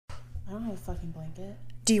I don't have a fucking blanket.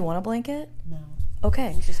 Do you want a blanket? No.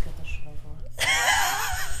 Okay. Let's just get this shit over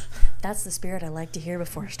with. That's the spirit I like to hear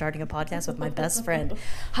before starting a podcast with my best friend.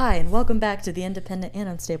 Hi, and welcome back to the Independent and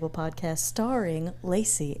Unstable podcast starring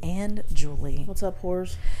Lacey and Julie. What's up,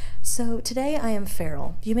 whores? So today I am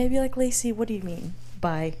feral. You may be like, Lacey, what do you mean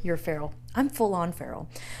by you're feral? I'm full on feral.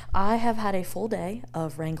 I have had a full day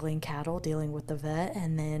of wrangling cattle, dealing with the vet,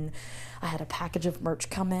 and then I had a package of merch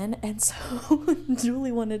come in, and so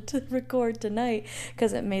Julie wanted to record tonight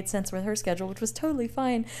because it made sense with her schedule, which was totally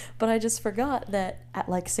fine, but I just forgot that at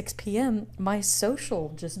like 6 p.m. my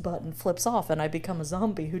social just button flips off and I become a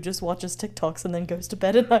zombie who just watches TikToks and then goes to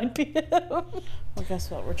bed at 9 p.m. Well, guess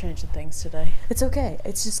what? We're changing things today. It's okay.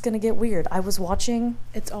 It's just gonna get weird. I was watching...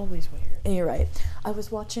 It's always weird. And you're right. I was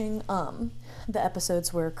watching the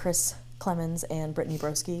episodes where Chris Clemens and Brittany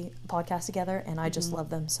Broski podcast together, and I just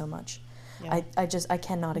love them so much. Yeah. I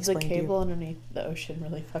cannot explain to you. The cable underneath the ocean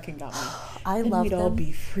really fucking got me. I love we'd them. all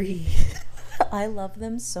be free. I love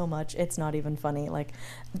them so much. It's not even funny. Like,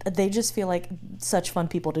 they just feel like such fun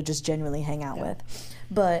people to just genuinely hang out with.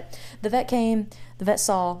 But the vet came, the vet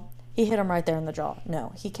saw, he hit him right there in the jaw.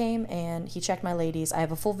 No, he came and he checked my ladies. I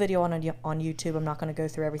have a full video on YouTube. I'm not going to go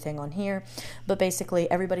through everything on here. But basically,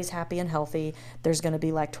 everybody's happy and healthy. There's going to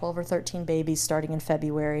be like 12 or 13 babies starting in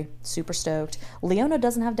February. Super stoked. Leona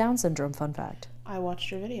doesn't have Down syndrome, fun fact. I watched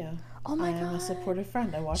your video. Oh my God. I am a supportive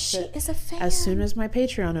friend. I watched it. She is a fan. As soon as my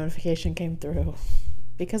Patreon notification came through.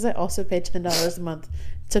 Because I also pay $10 a month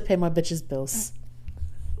to pay my bitch's bills.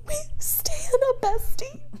 We stand a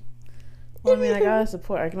bestie. Well, I mean, I gotta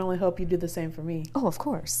support. I can only hope you do the same for me. Oh, of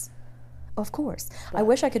course. Of course. But I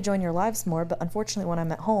wish I could join your lives more, but unfortunately when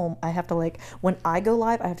I'm at home, I have to when I go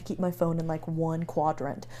live, I have to keep my phone in one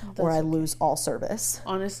quadrant or I lose all service.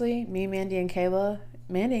 Honestly, me, Mandy, and Kayla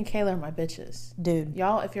are my bitches. Dude.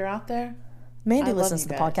 Y'all, if you're out there, Mandy listens to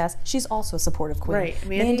the podcast. She's also a supportive queen. Right.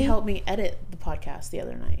 Mandy helped me edit the podcast the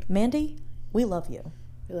other night. Mandy, we love you.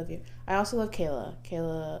 We love you. I also love Kayla.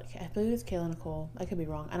 I believe it's Kayla Nicole. I could be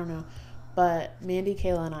wrong. I don't know. But Mandy,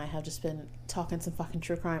 Kayla, and I have just been talking some fucking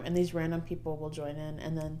true crime, and these random people will join in,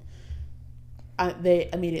 and then they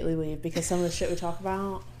immediately leave because some of the shit we talk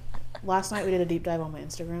about. Last night we did a deep dive on my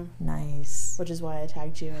Instagram. Nice. Which is why I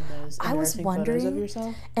tagged you in those embarrassing photos of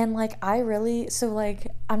yourself. And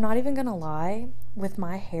I'm not even gonna lie, with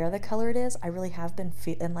my hair the color it is, I really have been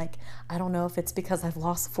feeling I don't know if it's because I've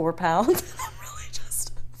lost 4 pounds. I'm really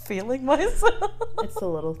just feeling myself. It's the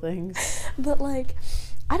little things. But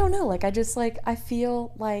I don't know, I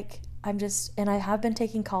feel like I'm just, and I have been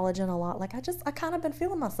taking collagen a lot, I kind of been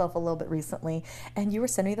feeling myself a little bit recently, and you were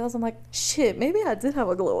sending me those, I'm like, shit, maybe I did have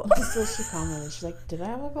a glow up. So she commented, she's like, did I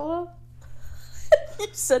have a glow up? You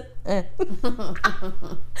said, eh.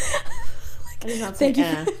 I did not say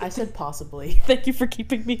I said possibly. Thank you for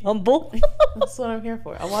keeping me humble. That's what I'm here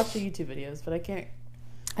for. I watch the YouTube videos, but I can't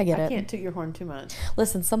toot your horn too much.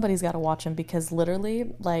 Listen, somebody's got to watch them because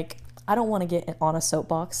literally, I don't want to get on a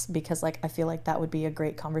soapbox because, I feel like that would be a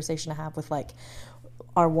great conversation to have with,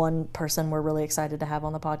 our one person we're really excited to have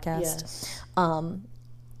on the podcast. Yes.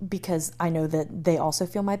 Because I know that they also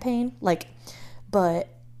feel my pain. But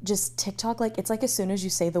just TikTok, it's as soon as you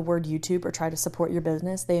say the word YouTube or try to support your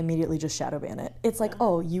business, they immediately just shadow ban it. It's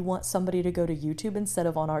oh, you want somebody to go to YouTube instead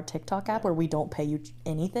of on our TikTok app where we don't pay you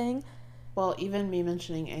anything? Well, even me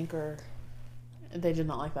mentioning Anchor, they did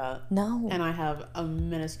not like that. No. And I have a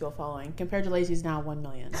minuscule following. Compared to Lacey's now 1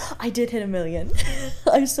 million. I did hit 1 million.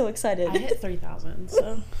 I'm so excited. I hit 3,000,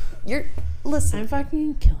 so. Listen. I'm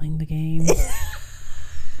fucking killing the game.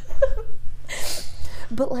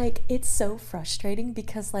 But it's so frustrating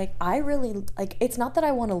because I really it's not that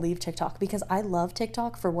I want to leave TikTok because I love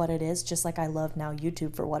TikTok for what it is, just like I love now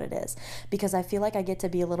YouTube for what it is, because I feel like I get to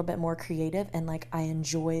be a little bit more creative and I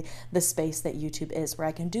enjoy the space that YouTube is where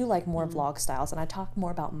I can do more vlog styles and I talk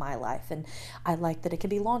more about my life, and I like that it can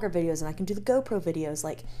be longer videos and I can do the GoPro videos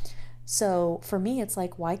so for me it's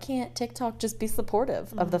why can't TikTok just be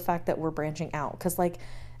supportive of the fact that we're branching out?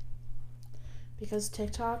 Because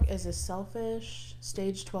TikTok is a selfish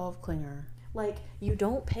stage 12 clinger. You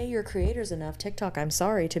don't pay your creators enough. TikTok, I'm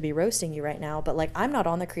sorry to be roasting you right now, but I'm not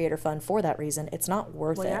on the creator fund for that reason. It's not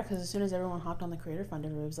worth it. Well, yeah, because as soon as everyone hopped on the creator fund,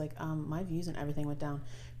 everybody was like, my views and everything went down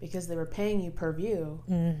because they were paying you per view.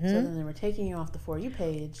 Mm-hmm. So then they were taking you off the For You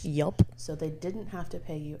page. Yup. So they didn't have to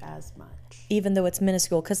pay you as much. Even though it's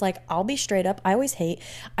minuscule. Because, I'll be straight up. I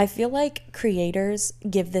feel like creators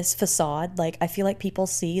give this facade. I feel like people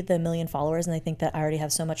see the 1 million followers and they think that I already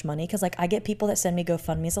have so much money. Because, I get people that send me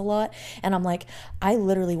GoFundMes a lot. And I'm I'm like, I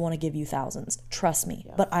literally want to give you thousands. Trust me.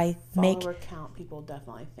 Yeah, but I make... follower count, people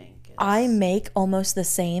definitely think. I make almost the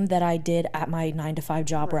same that I did at my 9-to-5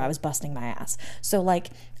 job where I was busting my ass. So, like,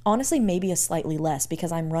 honestly, maybe a slightly less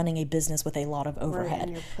because I'm running a business with a lot of overhead. Right,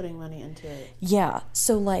 and you're putting money into it. Yeah.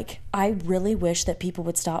 So, like, I really wish that people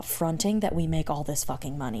would stop fronting that we make all this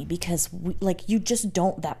fucking money because, you just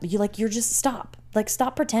don't you're just stop. Like,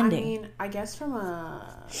 stop pretending. I mean, I guess from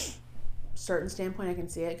a certain standpoint, I can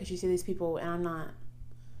see it because you see these people, and I'm not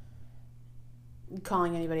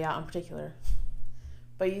calling anybody out in particular,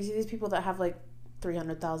 but you see these people that have, like,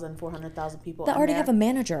 300,000, 400,000 people that already have a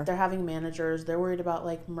manager. They're having managers. They're worried about,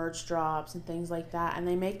 like, merch drops and things like that, and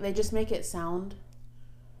they just make it sound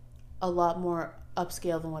a lot more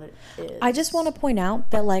upscale than what it is. I just want to point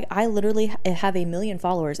out that, like, I literally have 1 million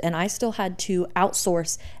followers and I still had to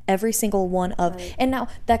outsource every single one of, right. And now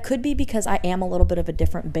that could be because I am a little bit of a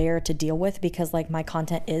different bear to deal with because, like, my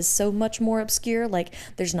content is so much more obscure. Like,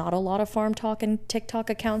 there's not a lot of farm talk and TikTok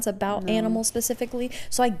accounts about animals specifically.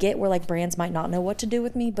 So I get where, like, brands might not know what to do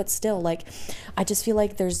with me, but still, like, I just feel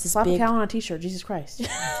like there's this Slap a cow on a t-shirt, Jesus Christ.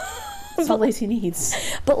 That's what Lacey needs.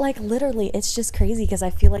 But, like, literally, it's just crazy because I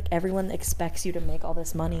feel like everyone expects you to make all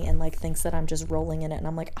this money and, like, thinks that I'm just rolling in it. And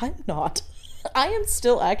I'm like, I'm not. I am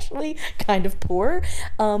still actually kind of poor.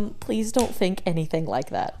 Please don't think anything like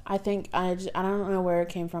that. I think, I don't know where it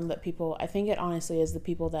came from that people, I think it honestly is the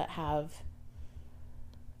people that have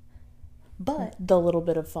the little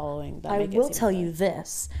bit of following that I make it will seem tell like you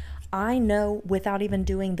this. I know without even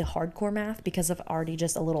doing the hardcore math, because of already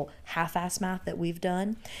just a little half-ass math that we've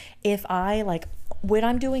done, if I, like, when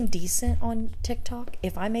I'm doing decent on TikTok,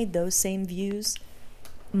 if I made those same views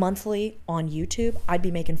monthly on YouTube, I'd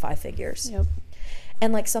be making 5 figures. Yep.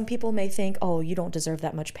 And, like, some people may think, oh, you don't deserve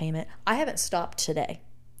that much payment. I haven't stopped today.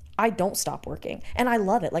 I don't stop working. And I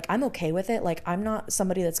love it. Like, I'm okay with it. Like, I'm not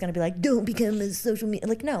somebody that's going to be like, don't become a social media.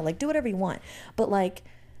 Like, no, like, do whatever you want. But, like,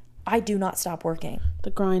 I do not stop working.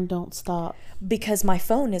 The grind don't stop. Because my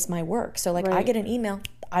phone is my work. So, like, right. I get an email.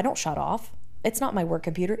 I don't shut off. It's not my work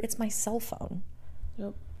computer. It's my cell phone.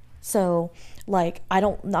 Yep. So, like,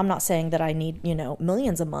 I'm not saying that I need,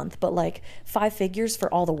 millions a month, but, like, 5 figures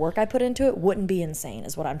for all the work I put into it wouldn't be insane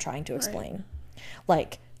is what I'm trying to explain. Right.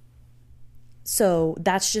 Like, so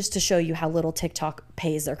that's just to show you how little TikTok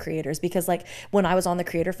pays their creators. Because, like, when I was on the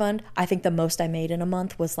creator fund, I think the most I made in a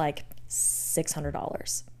month was, like,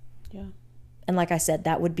 $600. Yeah. And like I said,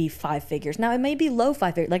 that would be 5 figures. Now, it may be low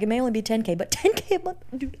 5 figures. Like, it may only be 10K, but 10K a month,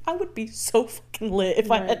 dude, I would be so fucking lit if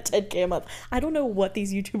I had 10K a month. I don't know what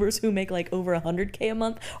these YouTubers who make, like, over 100K a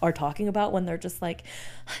month are talking about when they're just like,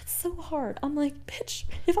 it's so hard. I'm like, bitch,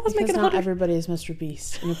 if I was making 100... not everybody is Mr.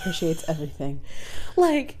 Beast and appreciates everything.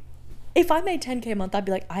 Like, if I made 10K a month, I'd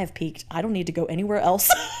be like, I have peaked. I don't need to go anywhere else.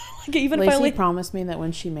 Like, even Lacey if I only... promised me that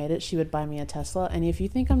when she made it, she would buy me a Tesla. And if you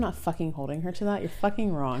think I'm not fucking holding her to that, you're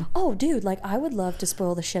fucking wrong. Oh, dude, like, I would love to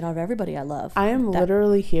spoil the shit out of everybody I love. I am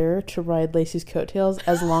literally here to ride Lacey's coattails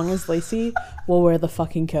as long as Lacey will wear the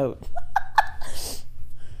fucking coat.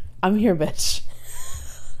 I'm here, bitch.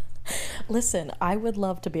 Listen, I would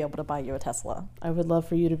love to be able to buy you a Tesla. I would love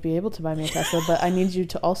for you to be able to buy me a Tesla, but I need you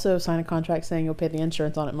to also sign a contract saying you'll pay the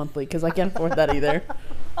insurance on it monthly, because I can't afford that either.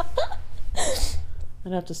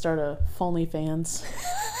 I'd have to start a OnlyFans.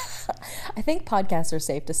 I think podcasts are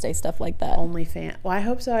safe to say stuff like that. OnlyFans. Well, I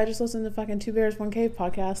hope so. I just listened to fucking 2 Bears, 1 Cave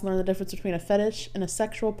podcast and learned the difference between a fetish and a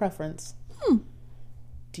sexual preference.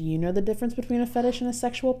 Do you know the difference between a fetish and a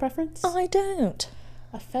sexual preference? I don't.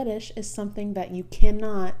 A fetish is something that you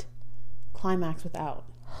cannot climax without.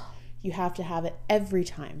 You have to have it every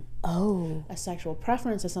time. Oh. A sexual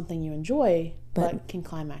preference is something you enjoy but can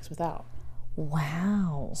climax without.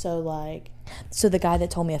 Wow. So, like... So the guy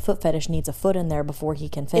that told me a foot fetish needs a foot in there before he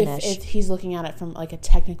can finish. If he's looking at it from, like, a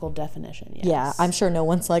technical definition, yes. Yeah, I'm sure no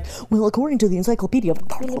one's like, well, according to the encyclopedia...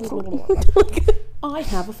 I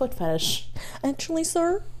have a foot fetish. Actually,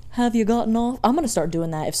 sir, have you gotten off? I'm going to start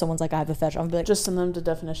doing that if someone's like, I have a fetish. I'm going to be like... Just send them to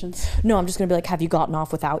definitions? No, I'm just going to be like, have you gotten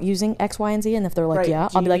off without using X, Y, and Z? And if they're like, right. yeah,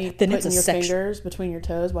 I'll be like, then it's a your sex... fingers between your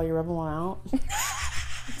toes while you're rubbing one out?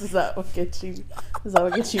 Is that what gets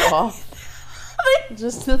you off?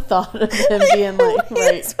 Just the thought of them being like,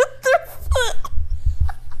 right,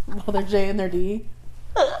 while they're J and their D,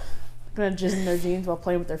 gonna jizz in their jeans while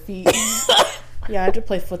playing with their feet. Yeah, I have to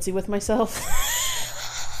play footsie with myself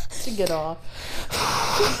to get off.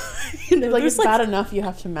 Like, it's bad enough you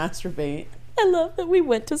have to masturbate. I love that we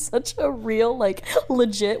went to such a real, like,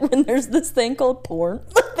 legit when there's this thing called porn.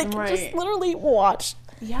 They can just literally watch.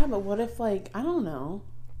 Yeah, but what if, like, I don't know.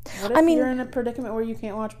 What if you're in a predicament where you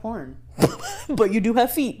can't watch porn? But you do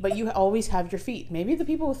have feet. But you always have your feet. Maybe the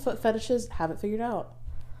people with foot fetishes have it figured out.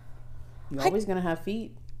 You're always going to have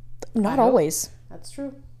feet. Not always. That's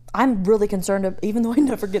true. I'm really concerned, even though I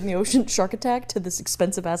never get in the ocean, shark attack to this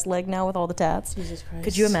expensive ass leg now with all the tats. Jesus Christ.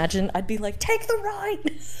 Could you imagine? I'd be like, take the right.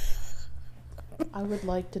 I would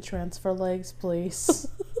like to transfer legs, please.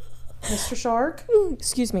 Mr. Shark?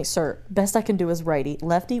 Excuse me, sir. Best I can do is righty.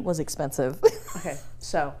 Lefty was expensive. Okay,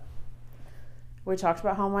 so we talked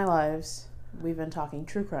about How My Lives. We've been talking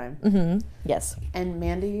true crime. Mm-hmm. Yes. And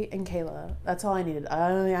Mandy and Kayla, that's all I needed.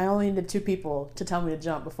 I only needed 2 people to tell me to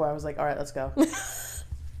jump before I was like, all right, let's go.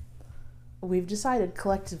 We've decided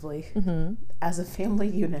collectively, as a family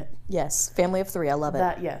unit. Yes, family of 3. I love it.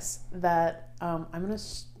 That I'm going to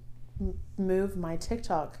move my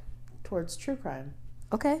TikTok towards true crime.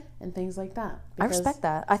 Okay. And things like that. I respect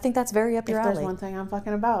that. I think that's very up your alley. If there's one thing I'm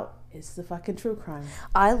fucking about, it's the fucking true crime.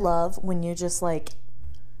 I love when you just like...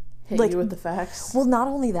 Hit you with the facts. Well, not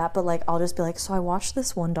only that, but like I'll just be like, so I watched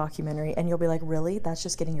this one documentary, and you'll be like, really? That's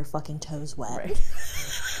just getting your fucking toes wet. Right.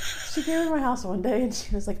 She came to my house one day and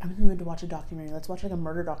she was like, I'm in the mood to watch a documentary. Let's watch like a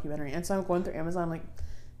murder documentary. And so I'm going through Amazon, I'm like,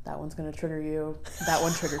 that one's gonna trigger you. That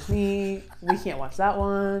one triggers me. We can't watch that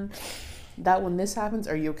one. That when this happens,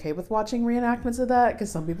 are you okay with watching reenactments of that? Because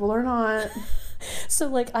some people are not. So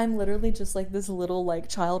like I'm literally just like this little like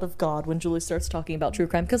child of God when Julie starts talking about true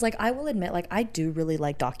crime, because like I will admit, like I do really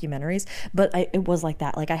like documentaries, but it was like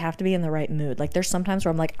that, like I have to be in the right mood. Like there's sometimes where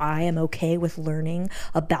I'm like, I am okay with learning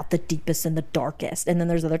about the deepest and the darkest, and then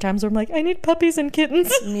there's other times where I'm like, I need puppies and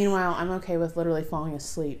kittens. Meanwhile, I'm okay with literally falling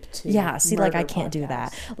asleep to yeah, see, like I can't podcasts. do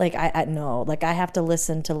that. Like I no, like I have to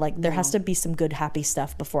listen to like there has to be some good happy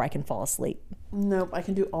stuff before I can fall asleep. Nope, I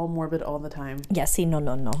can do all morbid all the time. Yeah, see,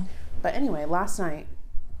 no. But anyway, last night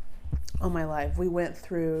on my live, we went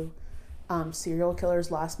through serial killers'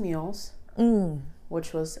 last meals,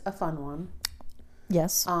 which was a fun one.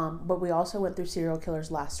 Yes. But we also went through serial killers'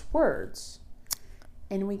 last words,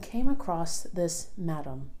 and we came across this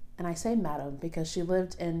madam, and I say madam because she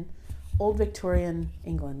lived in old Victorian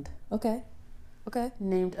England. Okay.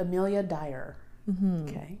 Named Amelia Dyer. Mm-hmm.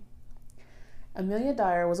 Okay. Amelia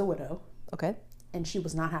Dyer was a widow. Okay. And she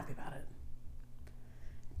was not happy about it.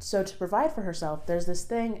 So to provide for herself, there's this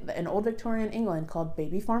thing in old Victorian England called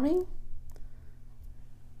baby farming,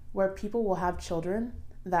 where people will have children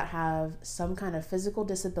that have some kind of physical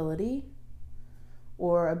disability,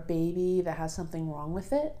 or a baby that has something wrong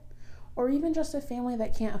with it, or even just a family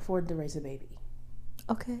that can't afford to raise a baby.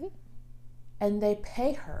 Okay. And they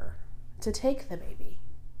pay her to take the baby.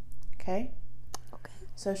 Okay? Okay.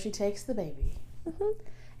 So she takes the baby,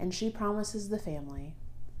 and she promises the family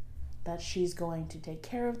that she's going to take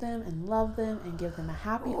care of them and love them and give them a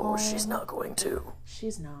happy home. She's not going to.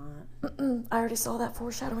 She's not. I already saw that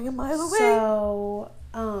foreshadowing a mile away. So,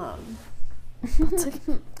 about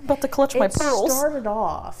to clutch my pearls. It started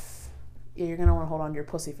off... Yeah, you're going to want to hold on to your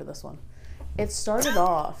pussy for this one. It started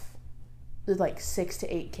off with like 6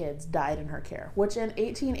 to 8 kids died in her care, which in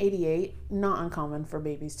 1888, not uncommon for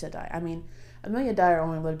babies to die. I mean... Amelia Dyer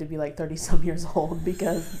only lived to be like 30-some years old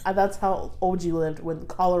because that's how old you lived when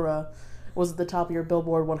cholera was at the top of your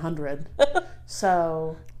Billboard 100.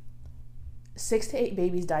 So 6 to 8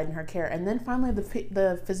 babies died in her care. And then finally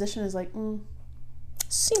the physician is like,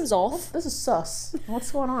 seems off. This is sus.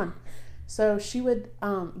 What's going on? So she would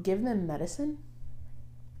give them medicine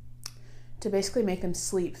to basically make them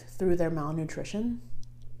sleep through their malnutrition.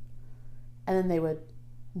 And then they would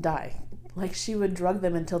die. Like, she would drug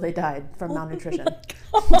them until they died from malnutrition.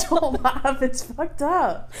 Don't laugh. It's fucked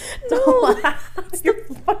up. Don't laugh. You're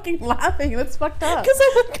fucking laughing. That's fucked up. Because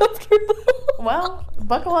I'm uncomfortable. Well,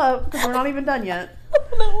 buckle up, because we're not even done yet.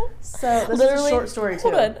 No. So, this is a short story, too.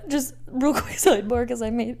 Hold on. Just real quick sidebar, because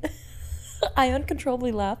I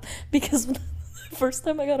uncontrollably laugh because the first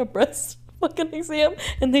time I got a breast fucking exam,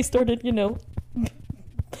 and they started, doing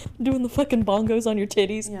the fucking bongos on your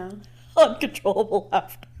titties. Yeah. Uncontrollable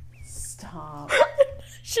laughter. Stop.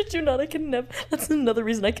 Shit you not, I can never. That's another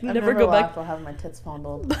reason I can I've never go back. laughed while having my tits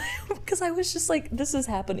fondled. Because I was just like, this is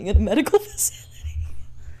happening in a medical facility.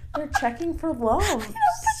 They're checking for lumps.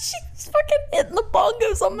 She's fucking hitting the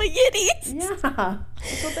bongos on my yitties. Yeah,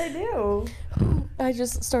 that's what they do. I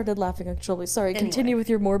just started laughing uncontrollably. Sorry, continue with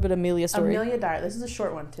your morbid Amelia story. Amelia Dyer. This is a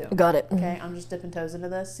short one, too. Got it. Okay, I'm just dipping toes into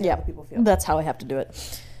this. See how the people feel. That's how I have to do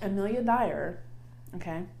it. Amelia Dyer,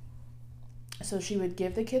 okay. So she would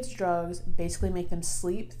give the kids drugs, basically make them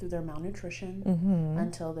sleep through their malnutrition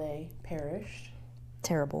until they perished.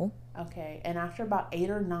 Terrible. Okay, and after about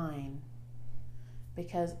 8 or 9,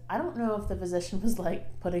 because I don't know if the physician was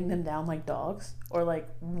like putting them down like dogs or like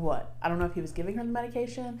what. I don't know if he was giving her the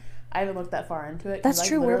medication. I haven't looked that far into it. That's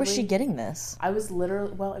true. Where was she getting this? I was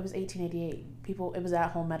literally, well, it was 1888. It was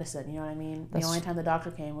at home medicine. You know what I mean? The only time the doctor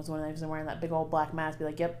came was when they was wearing that big old black mask. Be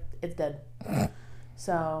like, yep, it's dead.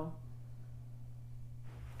 So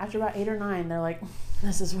after about 8 or 9, they're like,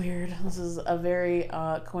 this is weird. This is a very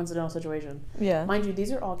coincidental situation. Yeah. Mind you,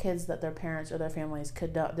 these are all kids that their parents or their families they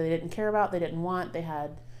didn't care about, they didn't want, they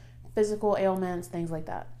had physical ailments, things like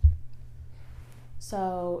that.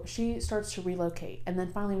 So she starts to relocate and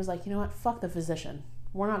then finally was like, you know what, fuck the physician.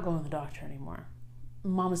 We're not going to the doctor anymore.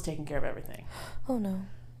 Mom is taking care of everything. Oh, no.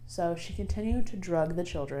 So she continued to drug the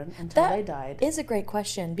children until they died. That is a great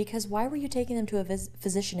question, because why were you taking them to a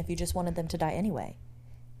physician if you just wanted them to die anyway?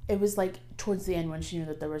 It was like towards the end when she knew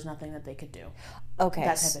that there was nothing that they could do. Okay.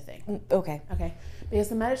 That type of thing. Okay. Okay. Because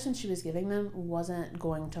the medicine she was giving them wasn't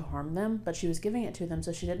going to harm them, but she was giving it to them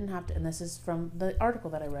so she didn't have to, and this is from the article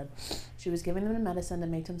that I read, she was giving them medicine to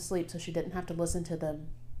make them sleep so she didn't have to listen to them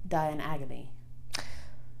die in agony.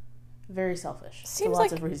 Very selfish. Seems for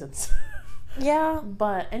lots like of reasons. Yeah.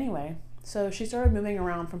 But anyway, so she started moving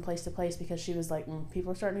around from place to place because she was like,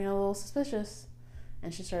 people are starting to get a little suspicious.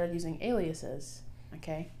 And she started using aliases.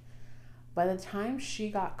 Okay? By the time she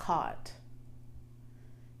got caught,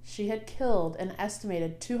 she had killed an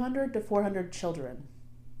estimated 200 to 400 children.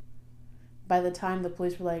 By the time the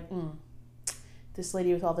police were like, this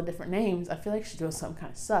lady with all the different names, I feel like she's doing something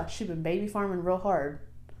kind of sus. She's been baby farming real hard.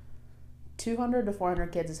 200 to 400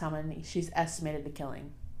 kids is how many she's estimated to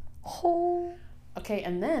killing. Oh. Okay,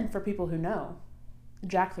 and then for people who know,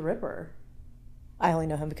 Jack the Ripper. I only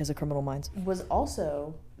know him because of Criminal Minds. Was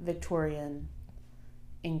also Victorian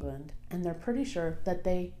England, and they're pretty sure that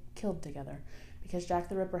they killed together because Jack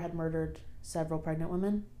the Ripper had murdered several pregnant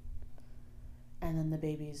women, and then the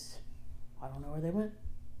babies, I don't know where they went.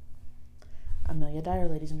 Amelia Dyer,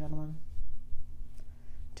 ladies and gentlemen.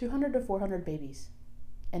 200 to 400 babies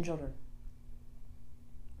and children.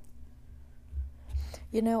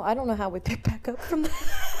 You know, I don't know how we pick back up from that.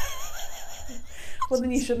 Well,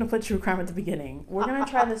 then you shouldn't have put true crime at the beginning. We're going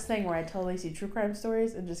to try this thing where I tell Lacey true crime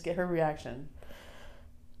stories and just get her reaction.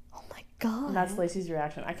 Oh my God. And that's Lacey's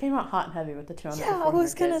reaction. I came out hot and heavy with the 200. Yeah, I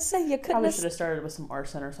was going to say, you couldn't Probably should have started with some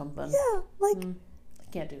arson or something. Yeah, like...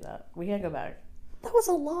 I can't do that. We can't go back. That was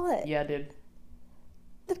a lot. Yeah, dude.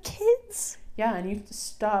 The kids. Yeah, and you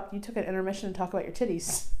stopped. You took an intermission to talk about your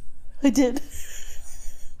titties. I did.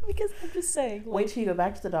 Because I'm just saying. Wait till you go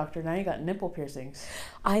back to the doctor. Now you got nipple piercings.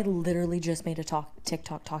 I literally just made a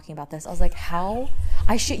TikTok talking about this. I was like, how?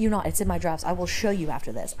 I shit you not. It's in my drafts. I will show you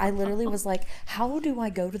after this. I literally was like, how do I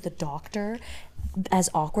go to the doctor, as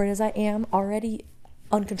awkward as I am, already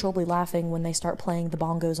uncontrollably laughing when they start playing the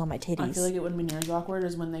bongos on my titties? I feel like it wouldn't be near as awkward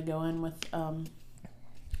as when they go in with their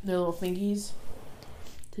little fingies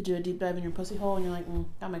to do a deep dive in your pussy hole and you're like,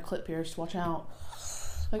 got my clit pierced. Watch out.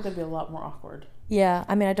 I think that'd be a lot more awkward. Yeah,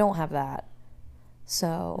 I mean, I don't have that.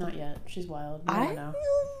 So. Not yet. She's wild. You never know.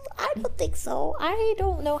 I don't think so. I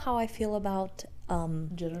don't know how I feel about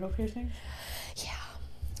genital piercing. Yeah,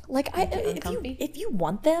 like if you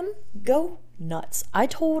want them, go nuts. I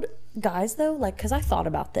told guys though, like, because I thought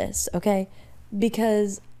about this, okay,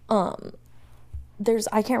 because there's,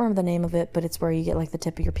 I can't remember the name of it, but it's where you get like the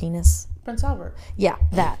tip of your penis. Prince Albert. Yeah,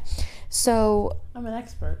 that. So I'm an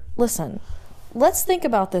expert. Listen, let's think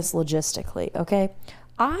about this logistically, okay?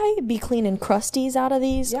 I be cleaning crusties out of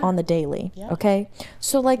these on the daily, okay?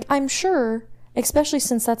 So, like, I'm sure, especially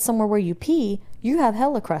since that's somewhere where you pee, you have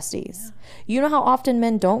hella crusties. Yeah. You know how often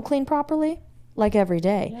men don't clean properly? Like, every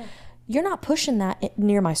day. Yeah. You're not pushing that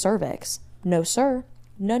near my cervix. No, sir.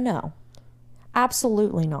 No, no.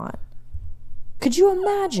 Absolutely not. Could you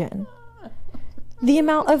imagine the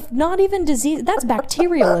amount of, not even disease, that's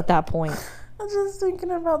bacterial at that point. I was just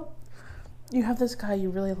thinking about, you have this guy you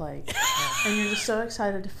really like, and you're just so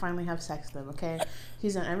excited to finally have sex with him, okay?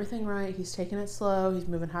 He's done everything right, he's taking it slow, he's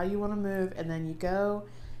moving how you want to move, and then you go,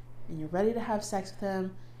 and you're ready to have sex with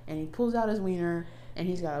him, and he pulls out his wiener, and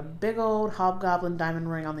he's got a big old hobgoblin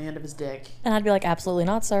diamond ring on the end of his dick. And I'd be like, absolutely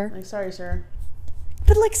not, sir. Like, sorry, sir.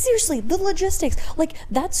 But, like, seriously, the logistics, like,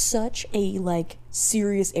 that's such a, like,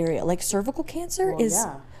 serious area. Like, cervical cancer is...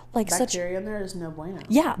 Like bacteria in there is no bueno.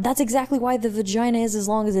 Yeah, that's exactly why the vagina is as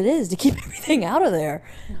long as it is, to keep everything out of there.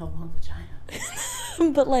 A long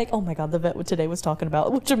vagina. But like, oh my God, the vet today was talking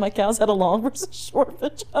about which of my cows had a long versus short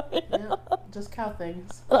vagina. Yeah, just cow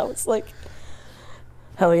things. And I was like,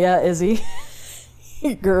 hell yeah, Izzy.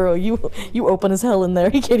 Girl, you open as hell in there.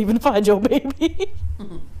 He can't even find your baby.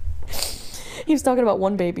 He was talking about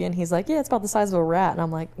one baby, and he's like, yeah, it's about the size of a rat. And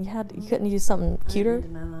I'm like, yeah, you couldn't use something cuter? I need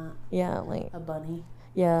to know that. Yeah, like... A bunny.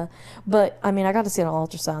 Yeah. But, I mean, I got to see it on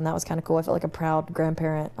ultrasound. That was kind of cool. I felt like a proud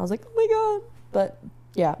grandparent. I was like, oh my God. But,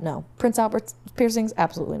 yeah, no. Prince Albert's piercings?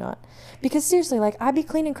 Absolutely not. Because, seriously, like, I'd be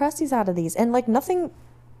cleaning crusties out of these. And, like, nothing...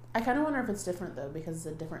 I kind of wonder if it's different, though, because it's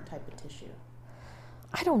a different type of tissue.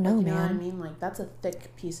 I don't know, like, man. You know what I mean? Like, that's a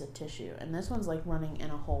thick piece of tissue. And this one's, like, running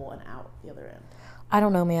in a hole and out the other end. I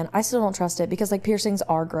don't know, man. I still don't trust it because, like, piercings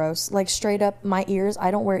are gross. Like, straight up, my ears,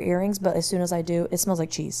 I don't wear earrings, but as soon as I do, it smells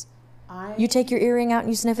like cheese. You take your earring out and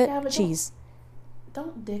you sniff it, cheese.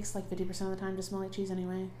 Don't dicks, like, 50% of the time just smell like cheese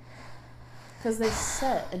anyway? Because they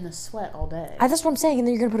set in the sweat all day. That's what I'm saying. And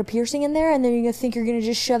then you're going to put a piercing in there, and then you're going to think you're going to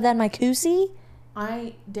just shove that in my koozie?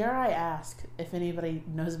 Dare I ask if anybody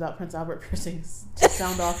knows about Prince Albert piercings to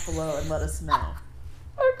sound off below and let us know.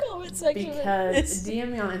 Our comment section. Because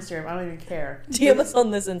DM me on Instagram. I don't even care. DM us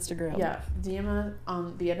on this Instagram. Yeah. DM us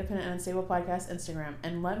on the Independent and Unstable Podcast Instagram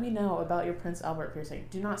and let me know about your Prince Albert piercing.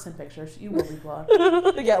 Do not send pictures. You will be blocked.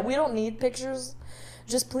 Yeah, we don't need pictures.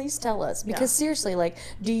 Just please tell us. Because seriously, like,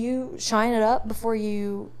 do you shine it up before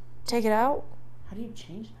you take it out? How do you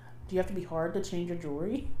change that? Do you have to be hard to change your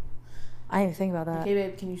jewelry? I didn't even think about that. Okay,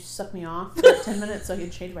 babe, can you suck me off for 10 minutes so I can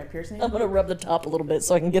change my piercing? I'm going to rub the top a little bit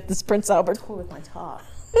so I can get this Prince Albert. Cool with my top.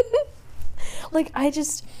 Like, I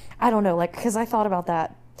don't know, like, because I thought about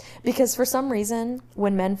that. Because for some reason,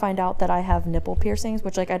 when men find out that I have nipple piercings,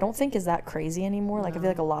 which, like, I don't think is that crazy anymore. No. Like, I feel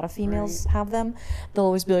like a lot of females have them. They'll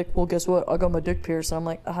always be like, well, guess what? I got my dick pierced. And I'm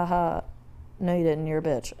like, haha. No, you didn't. You're a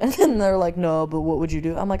bitch. And then they're like, no, but what would you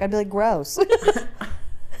do? I'm like, I'd be like, gross. What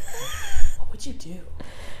would you do?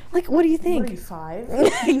 Like, what do you think? What are you,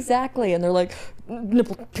 5? Exactly. And they're like,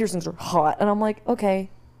 nipple piercings are hot. And I'm like, okay,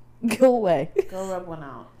 go away. Go rub one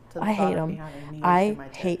out. I hate them. I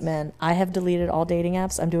hate men. I have deleted all dating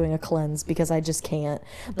apps. I'm doing a cleanse because I just can't.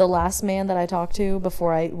 The last man that I talked to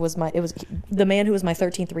before it was the man who was my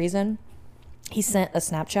 13th reason. He sent a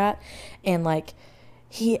Snapchat and, like,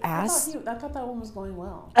 he asked. I thought that one was going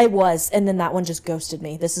well. I was, and then that one just ghosted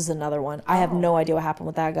me. This is another one. I have no idea what happened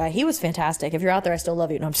with that guy. He was fantastic. If you're out there, I still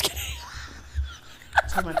love you. No, I'm just kidding.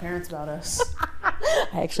 Told my parents about us.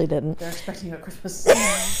 I actually didn't. They're expecting you at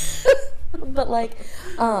Christmas. But, like,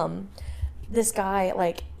 this guy,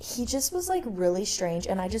 like, he just was, like, really strange,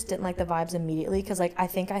 and I just didn't like the vibes immediately, because, like, I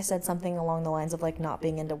think I said something along the lines of, like, not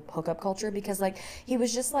being into hookup culture, because, like, he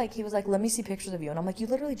was like, let me see pictures of you, and I'm like, you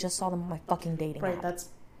literally just saw them on my fucking dating app. Right, that's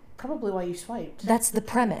probably why you swiped. That's the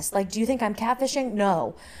premise. Like, do you think I'm catfishing?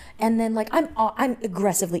 No. And then, like, I'm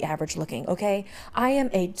aggressively average looking, okay? I am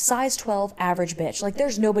a size 12 average bitch. Like,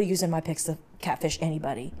 there's nobody using my pics to catfish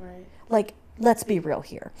anybody. Right. Like, let's be real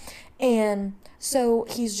here. And so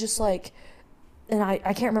he's just like, and I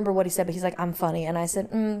can't remember what he said, but he's like, I'm funny. And I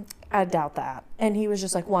said, I doubt that. And he was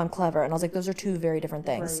just like, well, I'm clever. And I was like, those are two very different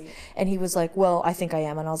things. Right. And he was like, well, I think I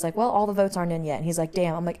am. And I was like, well, all the votes aren't in yet. And he's like,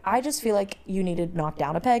 damn. I'm like, I just feel like you need to knock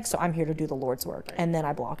down a peg, so I'm here to do the Lord's work. Right. And then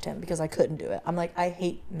I blocked him because I couldn't do it. I'm like, I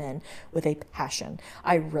hate men with a passion.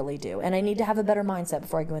 I really do. And I need to have a better mindset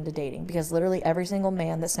before I go into dating, because literally every single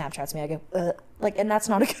man that Snapchats me, I go, like, and that's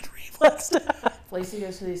not a good reflex to have. Lacey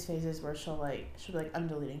goes through these phases where she'll be like, I'm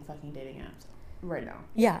deleting fucking dating apps right now.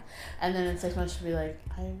 Yeah. And then in 6 months she'll be like,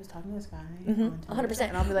 I was talking to this guy. 100%.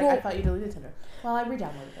 And I'll be like, I thought you deleted Tinder. Well, I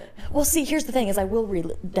re-downloaded it. Well, see, here's the thing is I will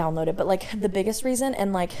re-download it, but, like, the biggest reason,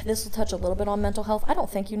 and, like, this will touch a little bit on mental health. I don't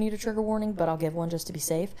think you need a trigger warning, but I'll give one just to be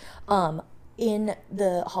safe. In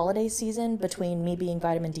the holiday season, between me being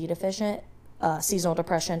vitamin D deficient, seasonal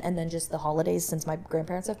depression, and then just the holidays since my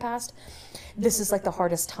grandparents have passed, this is, like, the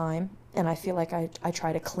hardest time, and I feel like I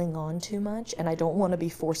try to cling on too much, and I don't want to be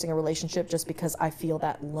forcing a relationship just because I feel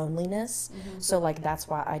that loneliness. So, like, that's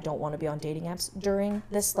why I don't want to be on dating apps during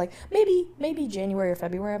this, like, maybe January or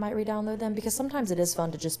February I might re-download them, because sometimes it is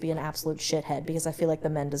fun to just be an absolute shithead, because I feel like the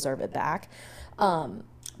men deserve it back.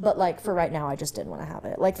 But, like, for right now, I just didn't want to have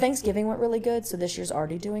it. Like, Thanksgiving went really good, so this year's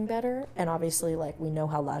already doing better. And obviously, like, we know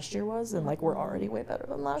how last year was, and, like, we're already way better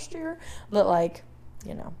than last year. But, like,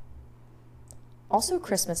 you know. Also,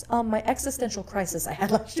 Christmas. My existential crisis I had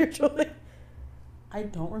last year, Julie. I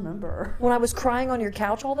don't remember. When I was crying on your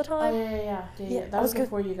couch all the time? Oh, yeah. That was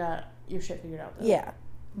before you got your shit figured out, though. Yeah.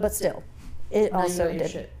 But still. It now also you got your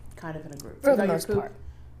did. shit kind of in a group. For the most part.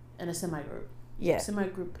 In a semi-group. Yeah.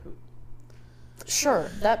 Semi-group poop. Sure,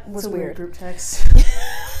 that was weird weird. Group text.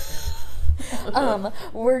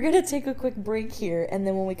 We're going to take a quick break here, and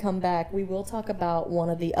then when we come back, we will talk about one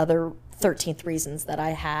of the other 13th reasons that I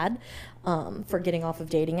had for getting off of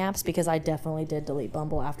dating apps, because I definitely did delete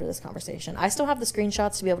Bumble after this conversation. I still have the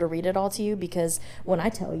screenshots to be able to read it all to you, because when I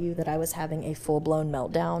tell you that I was having a full-blown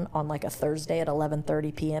meltdown on like a Thursday at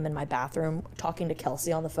 11:30 p.m. in my bathroom talking to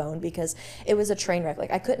Kelsey on the phone because it was a train wreck.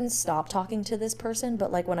 Like, I couldn't stop talking to this person,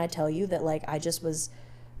 but like when I tell you that like I just was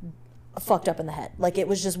fucked up in the head. Like, it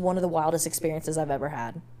was just one of the wildest experiences I've ever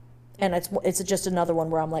had. And it's just another one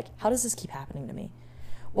where I'm like, how does this keep happening to me?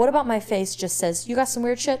 What about my face just says, you got some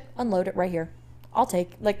weird shit? Unload it right here. I'll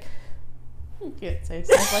take, like... You can't say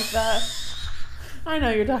stuff like that. I know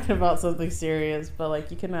you're talking about something serious, but,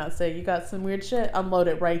 like, you cannot say, you got some weird shit? Unload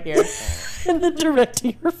it right here. And then direct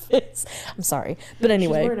to your face. I'm sorry. But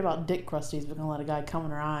anyway. She's worried about dick crusties, but gonna let a guy come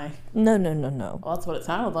in her eye. No. Well, that's what it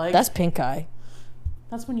sounded like. That's pink eye.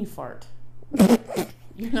 That's when you fart.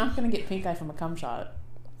 You're not gonna get pink eye from a cum shot.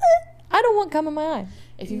 I don't want cum in my eye.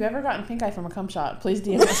 If you've ever gotten pink eye from a cum shot, please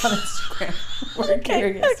DM us on Instagram. We're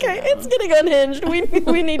curious. Okay, it's getting unhinged.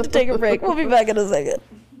 We need to take a break. We'll be back in a second.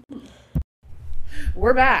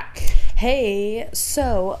 We're back. Hey,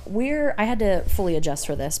 so I had to fully adjust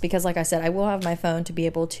for this because, like I said, I will have my phone to be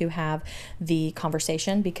able to have the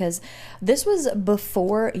conversation, because this was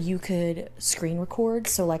before you could screen record.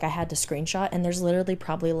 So like I had to screenshot, and there's literally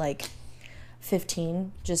probably like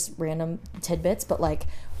 15 just random tidbits, but like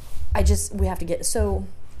we have to get, so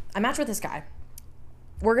I matched with this guy.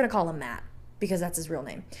 We're going to call him Matt because that's his real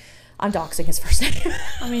name. I'm doxing his first name.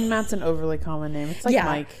 I mean, Matt's an overly common name. It's like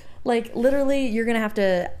Mike. Like, literally, you're going to have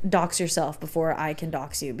to dox yourself before I can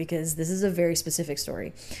dox you, because this is a very specific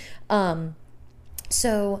story.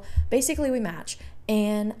 So, basically, we match.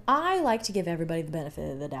 And I like to give everybody the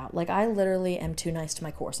benefit of the doubt. Like, I literally am too nice to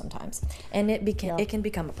my core sometimes. And it can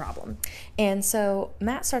become a problem. And so,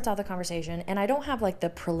 Matt starts out the conversation. And I don't have, like,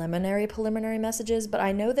 the preliminary messages. But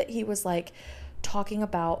I know that he was, like, talking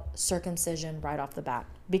about circumcision right off the bat,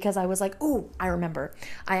 because I was like, ooh, I remember.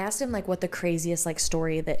 I asked him like what the craziest like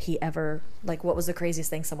story that he ever, like what was the craziest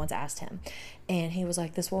thing someone's asked him. And he was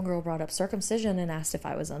like, this one girl brought up circumcision and asked if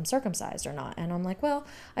I was uncircumcised or not. And I'm like, well,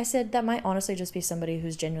 I said that might honestly just be somebody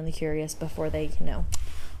who's genuinely curious before they,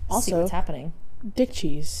 see what's happening. Dick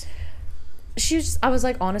cheese. I was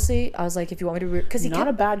like, honestly, if you want me to be real, because not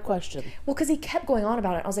a bad question. Well, because he kept going on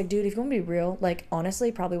about it. I was like, dude, if you want me to be real, like,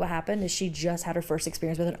 honestly, probably what happened is she just had her first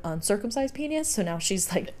experience with an uncircumcised penis, so now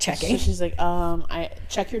she's like checking. So she's like, I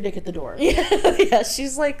check your dick at the door. Yeah,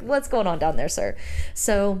 she's like, what's going on down there, sir?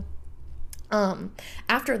 So,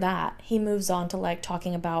 after that, he moves on to like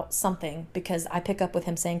talking about something, because I pick up with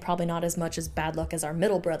him saying probably not as much as bad luck as our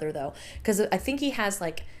middle brother though, because I think he has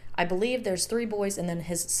like, I believe there's 3 boys and then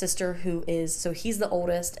his sister so he's the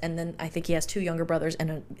oldest, and then I think he has 2 younger brothers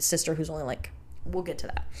and a sister who's only like, we'll get to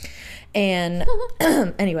that. And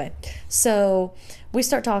anyway, so we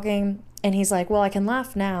start talking and he's like, well, I can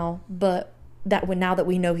laugh now, but now that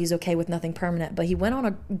we know he's okay with nothing permanent. But he went on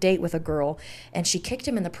a date with a girl and she kicked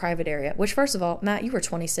him in the private area, which, first of all, Matt, you were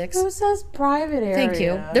 26. Who says private area? Thank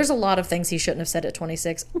you. There's a lot of things he shouldn't have said at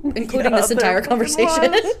 26, including this entire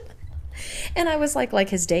conversation. And I was like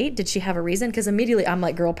his date, did she have a reason? Because immediately I'm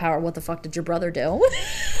like, girl power, what the fuck did your brother do?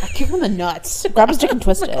 I kick him in the nuts. Grab his dick and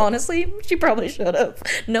twist it. Honestly, she probably should have.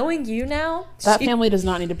 Knowing you now, that family does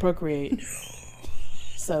not need to procreate.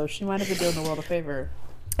 So she might have been doing the world a favor.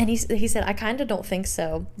 And he said, I kind of don't think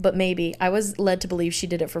so, but maybe. I was led to believe she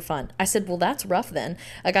did it for fun. I said, well, that's rough then.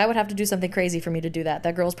 A guy would have to do something crazy for me to do that.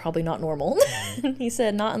 That girl's probably not normal. He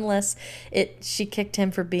said, not unless she kicked him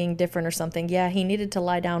for being different or something. Yeah, he needed to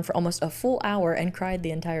lie down for almost a full hour and cried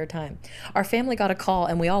the entire time. Our family got a call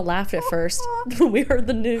and we all laughed at first when we heard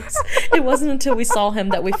the news. It wasn't until we saw him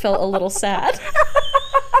that we felt a little sad.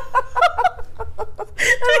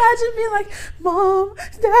 Imagine being like, Mom,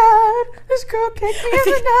 Dad, this girl kicked me in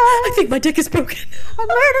the nuts. I think my dick is broken. I'm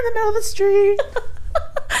laying in the middle of the street.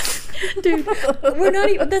 Dude, we're not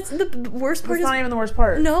even, that's the worst part. That's not even the worst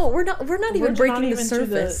part. No, we're not even breaking the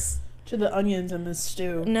surface. To the onions in this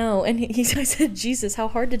stew. No, and I said, Jesus, how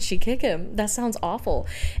hard did she kick him? That sounds awful.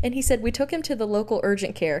 And he said, we took him to the local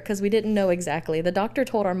urgent care because we didn't know exactly. The doctor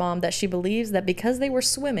told our mom that she believes that because they were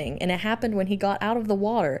swimming and it happened when he got out of the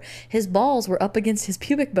water, his balls were up against his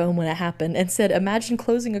pubic bone when it happened, and said, imagine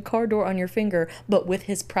closing a car door on your finger, but with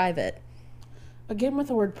his private. Again with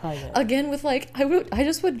the word private. Again with like, I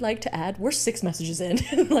just would like to add, we're 6 messages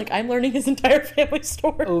in. Like, I'm learning his entire family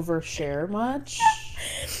story. Overshare much?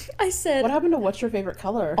 I said, What happened to what's your favorite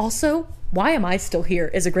color? also, why am I still here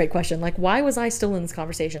is a great question. Like, why was I still in this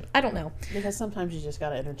conversation? I don't know. Because sometimes you just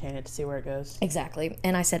gotta entertain it to see where it goes. Exactly.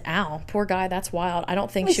 And I said, ow, poor guy, that's wild. I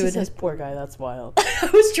don't think She she would. says, poor guy, that's wild. I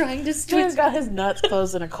was trying to He's got his nuts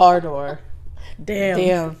closed in a car door.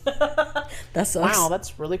 Damn. That sucks. Wow,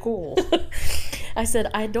 that's really cool. I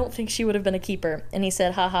said, I don't think she would have been a keeper. And he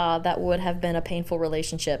said, haha, that would have been a painful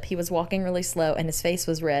relationship. He was walking really slow and his face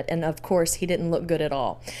was red. And of course, he didn't look good at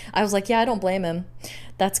all. I was like, yeah, I don't blame him.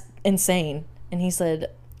 That's insane. And he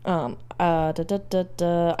said, I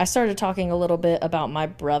started talking a little bit about my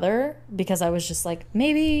brother because I was just like,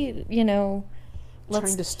 maybe, Trying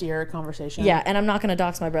to steer a conversation. Yeah, and I'm not going to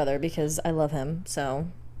dox my brother because I love him. So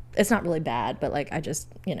it's not really bad, but like, I just,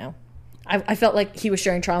 I felt like he was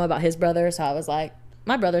sharing trauma about his brother, so I was like,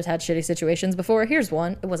 my brother's had shitty situations before. Here's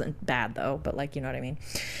one. It wasn't bad though, but like, you know what I mean?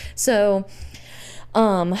 So,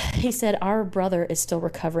 he said, our brother is still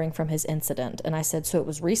recovering from his incident. And I said, so it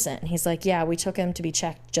was recent? And he's like, yeah, we took him to be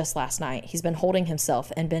checked just last night. He's been holding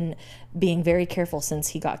himself and been being very careful since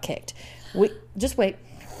he got kicked. Just wait.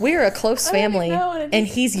 We're a close family, and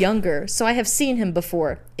he's younger, so I have seen him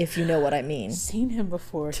before, if you know what I mean. Seen him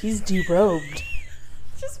before. He's derobed.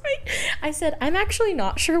 Just wait. I said, I'm actually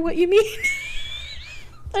not sure what you mean.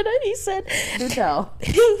 And then he said, Do tell.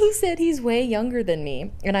 He said he's way younger than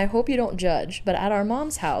me, and I hope you don't judge, but at our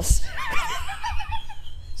mom's house.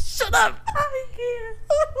 Shut up. I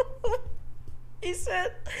can't. He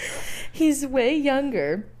said, he's way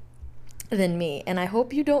younger than me, and I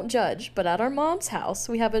hope you don't judge, but at our mom's house,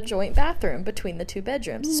 we have a joint bathroom between the two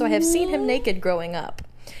bedrooms, so I have seen him naked growing up,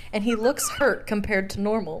 and he looks hurt compared to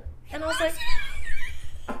normal. And I was like,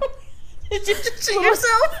 did you just shit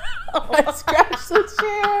yourself? I scratched the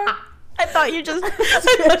chair. I thought you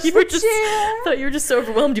were just so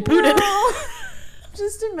overwhelmed you pooed it.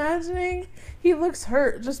 Just imagining he looks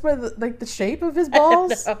hurt just by the shape of his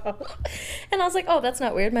balls. And I was like, oh, that's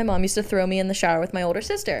not weird. My mom used to throw me in the shower with my older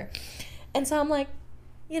sister. And so I'm like,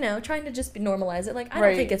 trying to just normalize it. Like, I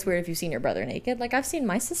don't think it's weird if you've seen your brother naked. Like, I've seen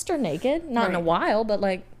my sister naked. Not in a while, but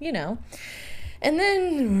like, And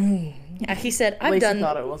then he said, I've done...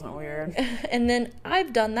 thought it wasn't weird. And then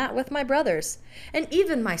I've done that with my brothers. And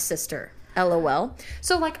even my sister. LOL.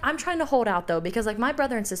 So, like, I'm trying to hold out, though, because, like, my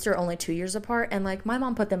brother and sister are only 2 years apart, and, like, my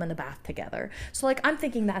mom put them in the bath together. So, like, I'm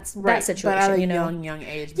thinking that's that situation, but at a young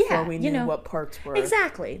age, before we knew what parts were.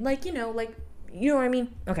 Exactly. Like, you know what I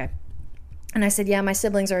mean? Okay. And I said, yeah, my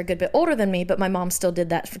siblings are a good bit older than me, but my mom still did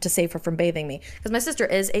that to save her from bathing me. Because my sister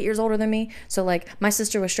is 8 years older than me. So, like, my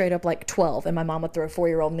sister was straight up, like, 12, and my mom would throw a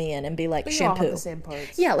 4-year-old me in and be like, but shampoo. You all have the same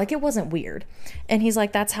parts. Yeah, like, it wasn't weird. And he's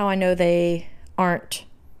like, that's how I know they aren't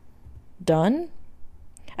done.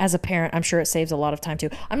 As a parent, I'm sure it saves a lot of time, too.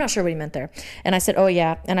 I'm not sure what he meant there. And I said, oh,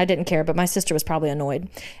 yeah, and I didn't care, but my sister was probably annoyed.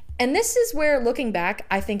 And this is where, looking back,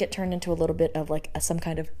 I think it turned into a little bit of like some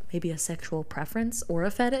kind of maybe a sexual preference or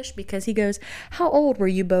a fetish, because he goes, how old were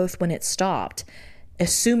you both when it stopped?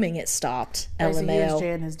 Assuming it stopped. Right, so LMAO.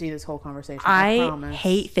 Jay and his D this whole conversation. I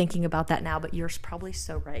hate thinking about that now, but you're probably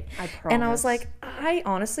so right. I promise. And I was like, I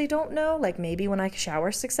honestly don't know. Like, maybe when I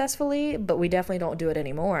shower successfully, but we definitely don't do it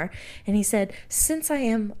anymore. And he said, since I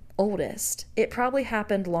am oldest, it probably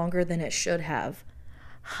happened longer than it should have.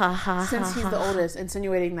 Ha ha. Since he's the oldest,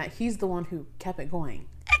 insinuating that he's the one who kept it going.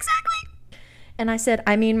 Exactly. And I said,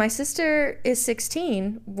 I mean, my sister is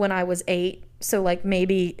 16 when I was 8. So, like,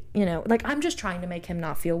 maybe, like, I'm just trying to make him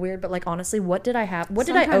not feel weird. But, like, honestly, what did I have?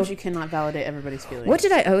 Sometimes you cannot validate everybody's feelings. What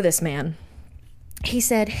did I owe this man? He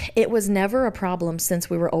said, it was never a problem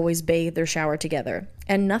since we were always bathed or showered together.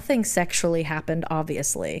 And nothing sexually happened,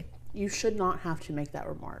 obviously. You should not have to make that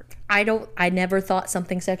remark. I never thought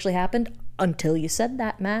something sexually happened until you said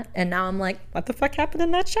that, Matt. And now I'm like, what the fuck happened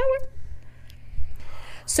in that shower?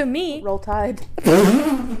 So me... Roll Tide.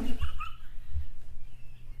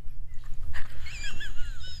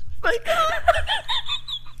 My God.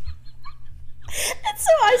 And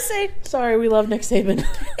so I say... Sorry, we love Nick Saban.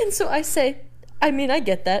 And so I say, I mean, I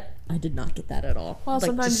get that. I did not get that at all. Well, like,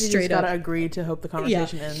 sometimes you just gotta agree to hope the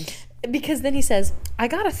conversation ends. Because then he says, I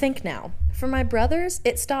gotta think now. For my brothers,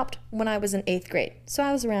 it stopped when I was in 8th grade. So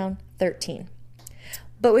I was around 13.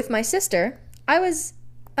 But with my sister, I was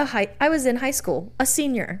in high school, a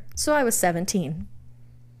senior. So I was 17.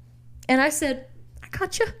 And I said, I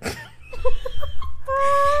gotcha.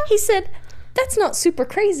 He said, that's not super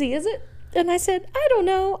crazy, is it? And I said, I don't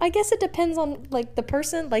know. I guess it depends on, like, the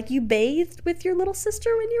person. Like, you bathed with your little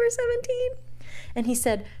sister when you were 17? And he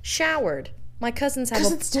said, showered. my cousins have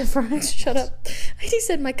Because it's different. Shut up. He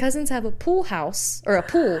said my cousins have a pool house, or a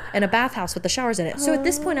pool and a bathhouse with the showers in it. So at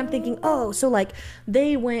this point I'm thinking, oh, so like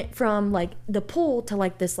they went from like the pool to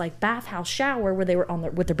like this like bathhouse shower where they were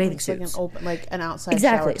on with their bathing suits. Like an outside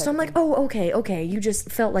exactly. shower So I'm like, oh, okay. You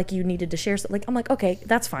just felt like you needed to share something. Like, I'm like, okay,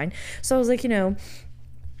 that's fine. So I was like,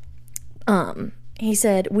 he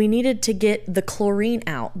said we needed to get the chlorine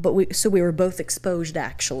out, but we were both exposed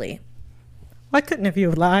actually. Why couldn't have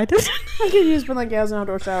you lied? I could use been like, yeah, it was an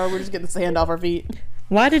outdoor shower. We're just getting the sand off our feet.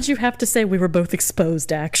 Why did you have to say we were both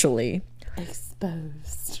exposed actually?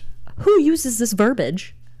 Exposed. Who uses this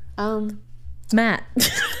verbiage? Matt.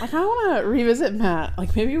 I kind of want to revisit Matt.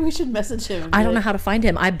 Like, maybe we should message him. I don't know how to find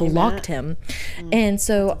him. I blocked him. And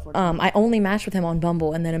so I only matched with him on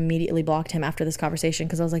Bumble and then immediately blocked him after this conversation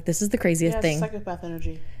because I was like, this is the craziest thing. Psychopath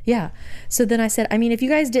energy. Yeah. So then I said, I mean, if you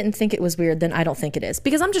guys didn't think it was weird, then I don't think it is.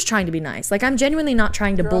 Because I'm just trying to be nice. Like, I'm genuinely not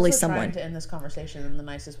trying to bully someone. Trying to end this conversation in the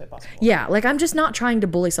nicest way possible. Yeah. Like, I'm just not trying to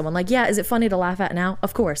bully someone. Like, yeah, is it funny to laugh at now?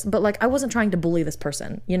 Of course. But, like, I wasn't trying to bully this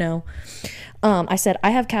person, I said,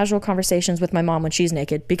 I have casual conversations with my mom when she's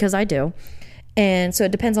naked because I do. And so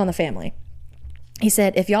it depends on the family. He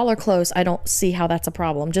said, if y'all are close, I don't see how that's a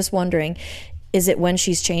problem. Just wondering, is it when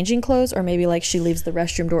she's changing clothes or maybe like she leaves the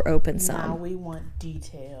restroom door open some? Now we want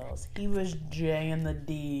details. He was J and the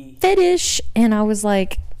D. Fetish. And I was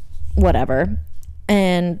like, whatever.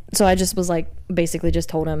 And so I just was like, basically just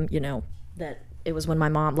told him, that it was when my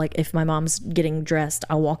mom, like if my mom's getting dressed,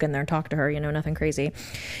 I'll walk in there and talk to her, nothing crazy.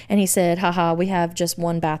 And he said, haha, we have just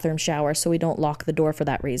one bathroom shower, so we don't lock the door for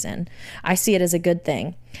that reason. I see it as a good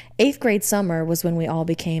thing. 8th grade summer was when we all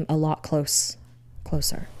became a lot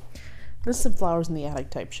closer. This is some flowers in the attic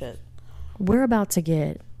type shit. We're about to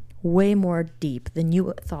get way more deep than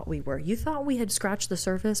you thought we were. You thought we had scratched the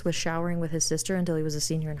surface with showering with his sister until he was a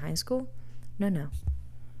senior in high school? No.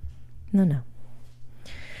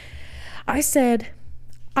 I said,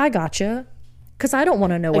 I gotcha, because I don't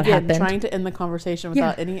want to know what happened. Trying to end the conversation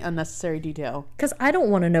without any unnecessary detail. Because I don't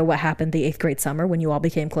want to know what happened the 8th grade summer when you all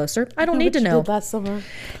became closer. I don't need to know. That summer.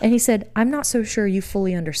 And he said, I'm not so sure you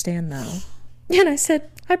fully understand, though. And I said,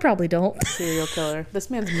 I probably don't. Serial killer.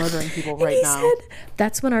 This man's murdering people right now. He said,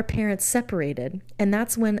 that's when our parents separated. And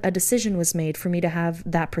that's when a decision was made for me to have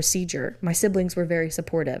that procedure. My siblings were very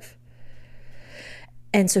supportive.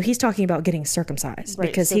 And so he's talking about getting circumcised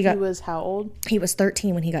because so he was how old? He was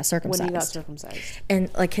 13 when he got circumcised. When he got circumcised.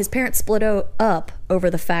 And like his parents split up over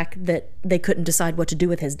the fact that they couldn't decide what to do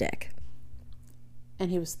with his dick.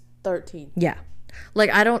 And he was 13. Yeah. Like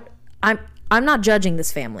I'm not judging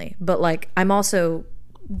this family, but like I'm also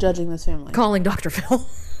judging this family. Calling Dr. Phil.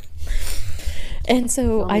 And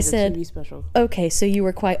so I said, okay, so you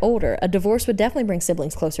were quite older. A divorce would definitely bring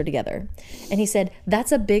siblings closer together. And he said,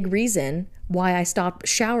 that's a big reason why I stopped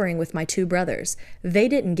showering with my 2 brothers. They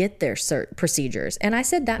didn't get their procedures. And I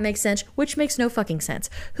said, that makes sense, which makes no fucking sense.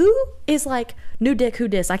 Who is like, new dick, who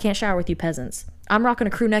dis? I can't shower with you peasants. I'm rocking a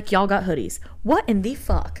crew neck, y'all got hoodies. What in the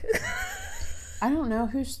fuck? I don't know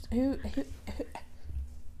who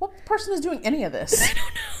what person is doing any of this? I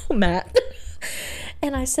don't know, Matt.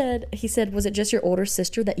 And he said, was it just your older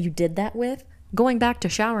sister that you did that with? Going back to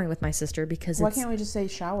showering with my sister because Why can't we just say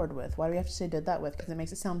showered with? Why do we have to say did that with? Because it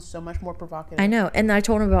makes it sound so much more provocative. I know. And I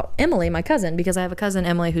told him about Emily, my cousin, because I have a cousin,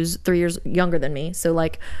 Emily, who's 3 years younger than me. So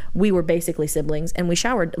like we were basically siblings and we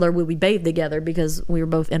showered, or we bathed together because we were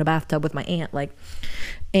both in a bathtub with my aunt.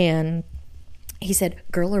 And he said,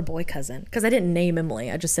 girl or boy cousin? Because I didn't name Emily.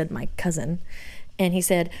 I just said my cousin. And he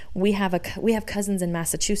said, we have cousins in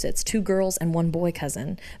Massachusetts, 2 girls and 1 boy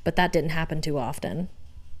cousin, but that didn't happen too often.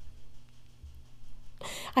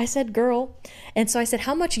 I said, girl. And so I said,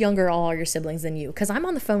 how much younger are all your siblings than you? Because I'm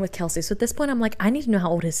on the phone with Kelsey. So at this point, I'm like, I need to know how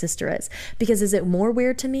old his sister is. Because is it more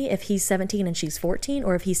weird to me if he's 17 and she's 14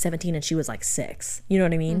 or if he's 17 and she was like 6? You know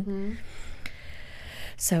what I mean? Mm-hmm.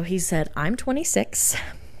 So he said, I'm 26.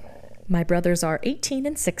 My brothers are 18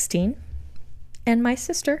 and 16. And my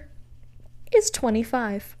sister is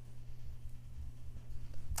 25.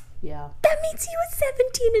 Yeah. That means he was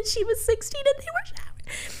 17 and she was 16 and they were showering.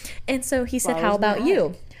 And so he said, how about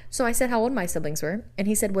you? So I said how old my siblings were. And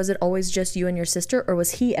he said, was it always just you and your sister or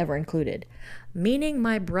was he ever included? Meaning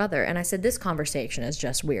my brother. And I said, this conversation is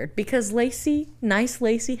just weird because nice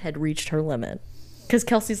Lacey had reached her limit. Because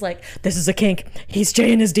Kelsey's like, this is a kink. He's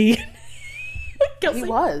J and his D. Kelsey. He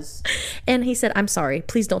was. And he said, I'm sorry.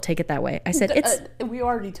 Please don't take it that way. I said, we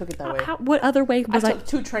already took it that way. What other way was I? took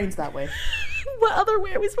 2 trains that way. What other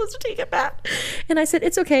way are we supposed to take it back? And I said,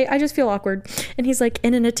 it's okay. I just feel awkward. And he's like,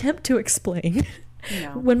 in an attempt to explain,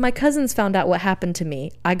 when my cousins found out what happened to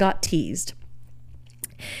me, I got teased.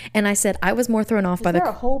 And I said, I was more thrown off by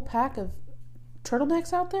a whole pack of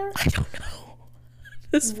turtlenecks out there? I don't know.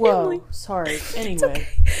 This Whoa, family. sorry. Anyway. It's okay.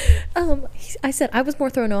 I said I was more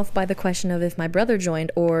thrown off by the question of if my brother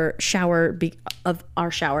joined or of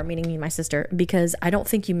our shower, meaning me and my sister, because I don't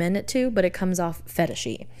think you meant it to, but it comes off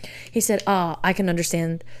fetishy. He said, I can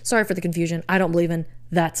understand. Sorry for the confusion. I don't believe in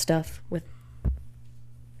that stuff.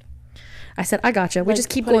 I said, I gotcha. We just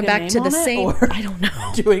keep going back to the same. I don't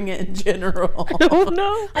know. Doing it in general. I don't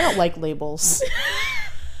know. I don't like labels.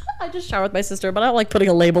 I just shower with my sister, but I don't like putting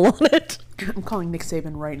a label on it. I'm calling Nick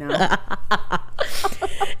Saban right now. And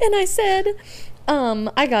I said,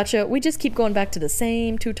 I gotcha. We just keep going back to the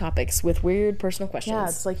same two topics with weird personal questions. Yeah,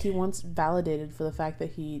 it's like he wants validated for the fact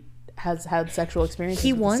that he has had sexual experiences.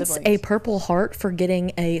 He with wants a Purple Heart for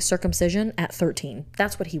getting a circumcision at 13.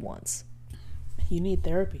 That's what he wants. You need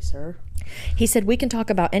therapy, sir. He said, we can talk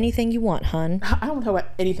about anything you want, hun. I don't know about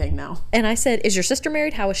anything now. And I said, is your sister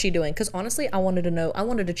married? How is she doing? Because honestly, I wanted to know. I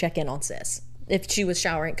wanted to check in on sis if she was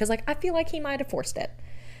showering. Because like, I feel like he might have forced it.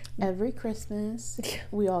 Every Christmas,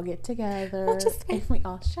 we all get together and we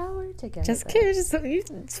all shower together.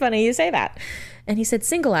 It's funny you say that. And he said,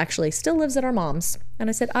 single actually, still lives at our mom's. And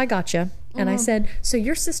I said, I gotcha. And I said, so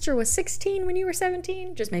your sister was 16 when you were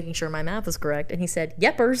 17? Just making sure my math was correct. And he said,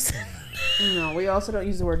 yeppers. No, we also don't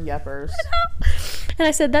use the word yeppers. And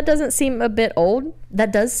I said, that doesn't seem a bit old.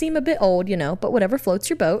 That does seem a bit old, but whatever floats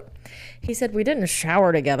your boat. He said, we didn't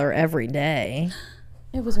shower together every day.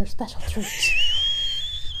 It was our special treat.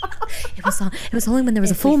 It was only when there was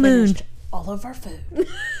a full moon. All of our food.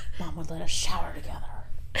 Mom would let us shower together.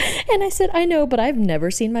 And I said, I know, but I've never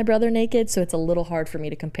seen my brother naked, so it's a little hard for me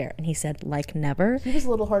to compare. And he said, like never? It was a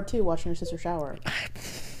little hard too, watching your sister shower.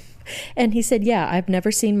 And he said, yeah, I've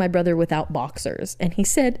never seen my brother without boxers. And he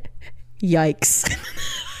said, yikes.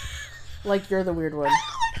 Like you're the weird one.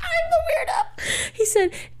 I'm the weirdo. He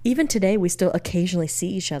said, even today we still occasionally see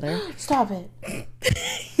each other. Stop it.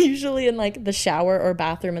 Usually in like the shower or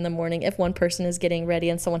bathroom in the morning if one person is getting ready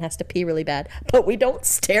and someone has to pee really bad. But we don't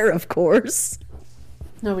stare, of course.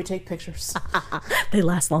 No, we take pictures. They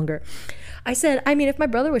last longer. I said, I mean, if my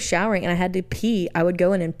brother was showering and I had to pee, I would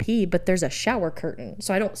go in and pee, but there's a shower curtain,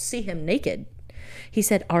 so I don't see him naked. He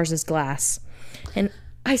said, ours is glass. And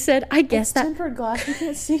I said, I guess that... tempered glass, you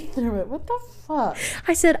can't see through it. What the fuck?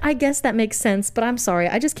 I said, I guess that makes sense, but I'm sorry.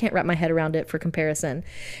 I just can't wrap my head around it for comparison.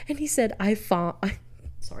 And he said,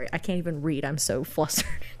 sorry, I can't even read. I'm so flustered.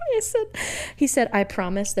 He said, I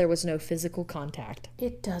promise there was no physical contact.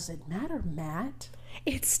 It doesn't matter, Matt.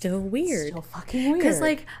 It's still weird. It's still fucking weird. Because,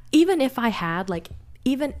 like, even if my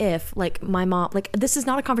mom, like, this is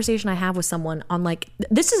not a conversation I have with someone on, like,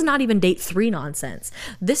 this is not even date 3 nonsense.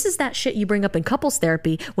 This is that shit you bring up in couples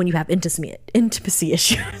therapy when you have intimacy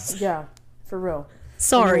issues. Yeah, for real.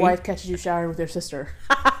 Sorry. When your wife catches you showering with your sister.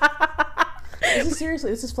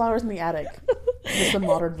 This is Flowers in the Attic. Just the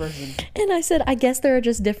modern version. And I said, I guess there are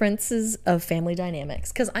just differences of family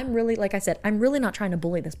dynamics. Because I'm really, like I said, I'm really not trying to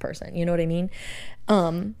bully this person. You know what I mean?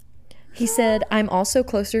 He said, I'm also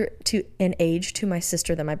closer to in age to my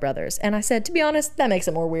sister than my brothers. And I said, to be honest, that makes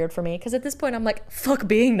it more weird for me. Because at this point, I'm like, fuck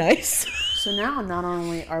being nice. So now not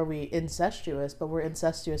only are we incestuous, but we're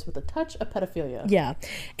incestuous with a touch of pedophilia. Yeah.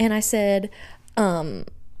 And I said, I'm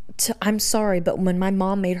sorry, but when my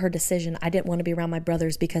mom made her decision, I didn't want to be around my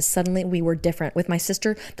brothers because suddenly we were different. With my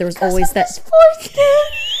sister, there was always that... foreskin.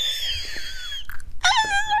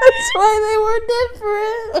 That's why they were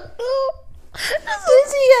different.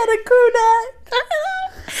 Lizzie had a crew neck.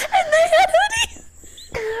 And they had hoodies.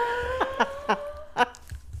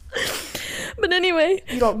 But anyway.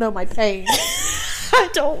 You don't know my pain. I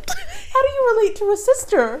don't. How do you relate to a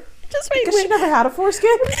sister? Just because she never had a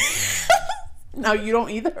foreskin? No, you don't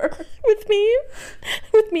either. With me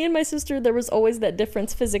and my sister, there was always that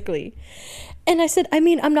difference physically. And I said, I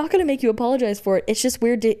mean, I'm not going to make you apologize for it. It's just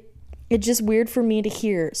weird for me to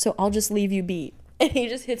hear. So I'll just leave you be. And he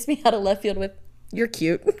just hits me out of left field with, you're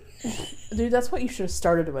cute. Dude, that's what you should have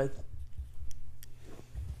started with.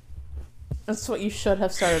 That's what you should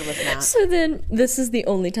have started with, Matt. So then, this is the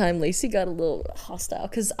only time Lacey got a little hostile.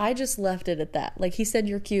 Because I just left it at that. Like, he said,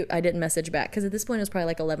 you're cute. I didn't message back. Because at this point, it was probably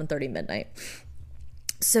like 11:30 midnight.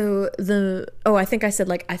 So I think I said,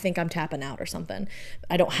 like, I think I'm tapping out or something.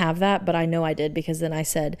 I don't have that, but I know I did. Because then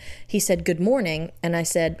he said, good morning. And I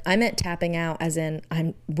said, I meant tapping out as in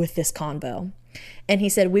I'm with this convo. And he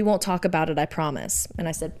said, we won't talk about it, I promise. And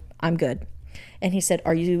I said, I'm good. And he said,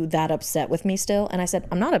 are you that upset with me still? And I said,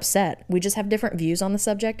 I'm not upset. We just have different views on the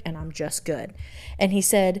subject and I'm just good. And he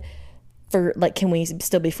said, can we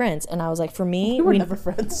still be friends? And I was like, for me, we were never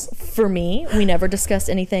friends. For me, we never discussed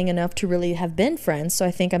anything enough to really have been friends. So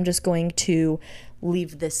I think I'm just going to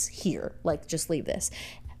leave this here. Like, just leave this.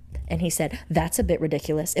 And he said, that's a bit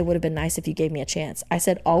ridiculous. It would have been nice if you gave me a chance. I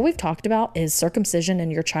said, all we've talked about is circumcision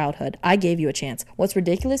and your childhood. I gave you a chance. What's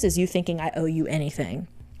ridiculous is you thinking I owe you anything.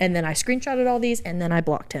 And then I screenshotted all these and then I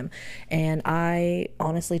blocked him. And I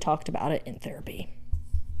honestly talked about it in therapy.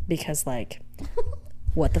 Because, like,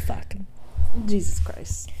 what the fuck? Jesus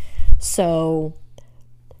Christ. So,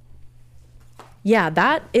 yeah,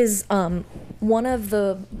 that is one of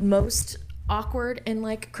the most awkward and,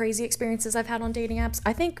 like, crazy experiences I've had on dating apps.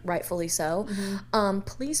 I think rightfully so.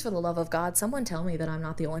 Please, for the love of God, someone tell me that I'm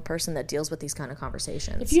not the only person that deals with these kind of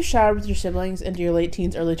conversations. If you showered with your siblings into your late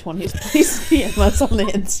teens, early 20s, please DM us on the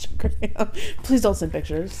Instagram. Please don't send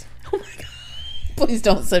pictures. Oh my God. Please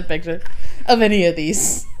don't send pictures of any of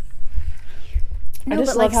these. No, I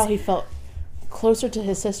just love how he felt closer to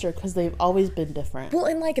his sister because they've always been different. Well,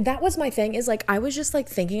 and, like, that was my thing is, like, I was just, like,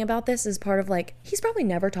 thinking about this as part of, like, he's probably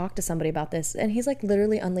never talked to somebody about this, and he's, like,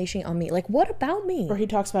 literally unleashing on me. Like, what about me? Or he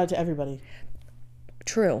talks about it to everybody.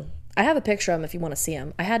 True. I have a picture of him if you want to see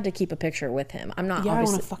him. I had to keep a picture with him. I'm not. Yeah, I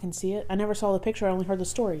want to fucking see it. I never saw the picture. I only heard the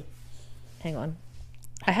story. Hang on.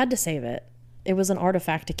 I had to save it. It was an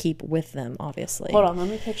artifact to keep with them, obviously. Hold on. Let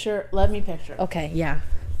me picture. Okay, yeah.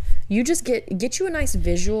 You just get you a nice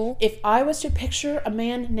visual. If I was to picture a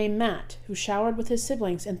man named Matt who showered with his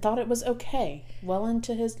siblings and thought it was okay, well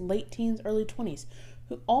into his late teens, early 20s,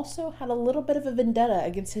 who also had a little bit of a vendetta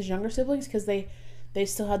against his younger siblings because they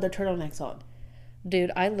still had their turtlenecks on.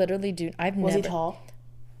 Dude, I literally do. Was he tall?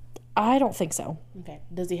 I don't think so. Okay.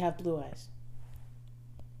 Does he have blue eyes?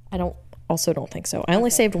 I don't think so. I only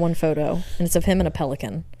saved one photo, and it's of him and a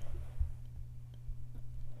pelican.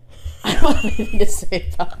 I don't have anything to say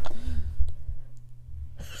about it.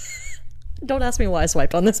 Don't ask me why I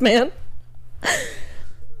swiped on this man.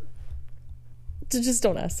 Just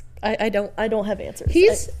don't ask. I don't have answers.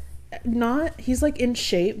 He's like in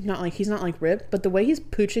shape, he's not like ripped, but the way he's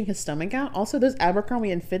pooching his stomach out. Also, those Abercrombie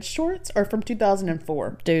and Fitch shorts are from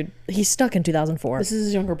 2004. Dude, he's stuck in 2004. This is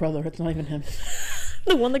his younger brother. It's not even him.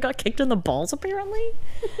 The one that got kicked in the balls, apparently.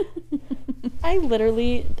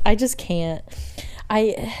 I just can't.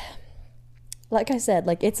 Like I said,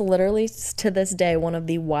 like, it's literally to this day one of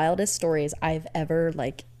the wildest stories I've ever,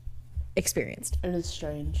 like, experienced. It is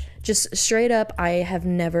strange. Just straight up, I have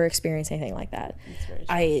never experienced anything like that. It's very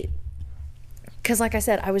strange. Because, like I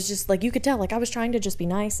said, I was just, like, you could tell, like, I was trying to just be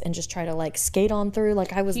nice and just try to, like, skate on through.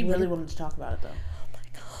 Like, I was. He really wanted to talk about it, though. Oh my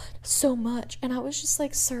God, so much. And I was just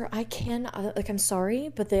like, sir, I can, like, I'm sorry,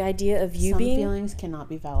 but the idea of you being. Some feelings cannot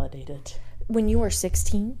be validated. When you are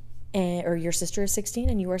 16. Or your sister is 16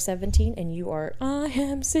 and you are 17 and you are, I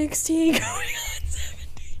am 16 going on 17.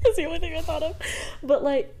 That's the only thing I thought of. But,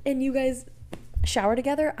 like, and you guys shower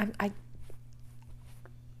together, I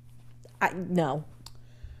no.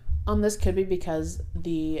 This could be because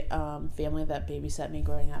the family that babysat me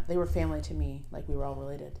growing up, they were family to me, like, we were all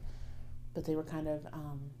related, but they were kind of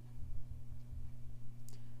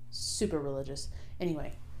super religious.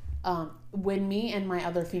 Anyway, when me and my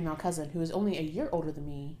other female cousin, who is only a year older than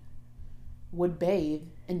me, would bathe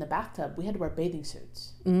in the bathtub, we had to wear bathing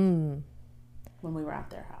suits when we were at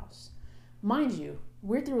their house. Mind you,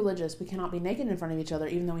 we're the religious. We cannot be naked in front of each other,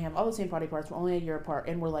 even though we have all the same body parts. We're only a year apart,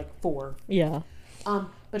 and we're like 4. Yeah.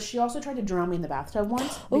 But she also tried to drown me in the bathtub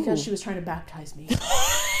once because she was trying to baptize me.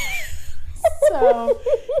 So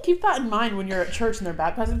keep that in mind when you're at church and they're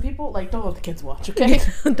baptizing people. Like, don't let the kids watch, okay?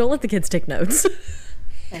 Don't let the kids take notes.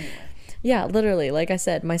 Anyway. Yeah, literally, like I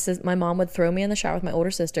said, my mom would throw me in the shower with my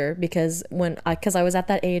older sister because I was at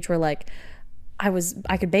that age where, like, I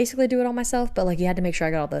could basically do it all myself, but, like, you had to make sure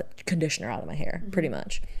I got all the conditioner out of my hair, pretty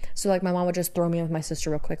much. So, like, my mom would just throw me in with my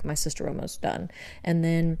sister real quick. My sister almost done, and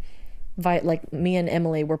then, like, me and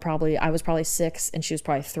Emily I was probably 6 and she was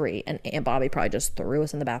probably 3, and Aunt Bobby probably just threw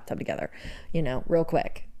us in the bathtub together, real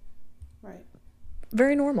quick. Right.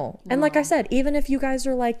 Very normal. And like I said, even if you guys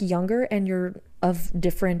are, like, younger and you're of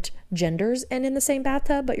different genders and in the same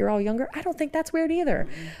bathtub, but you're all younger, I don't think that's weird either.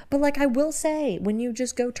 But, like, I will say, when you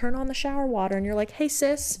just go turn on the shower water and you're like, hey,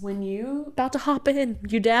 sis, when you about to hop in,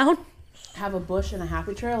 you down? Have a bush and a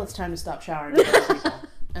happy trail, it's time to stop showering with other people,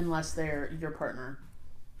 unless they're your partner.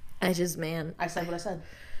 I said what I said.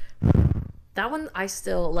 That one, I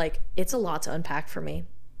still, like, it's a lot to unpack for me.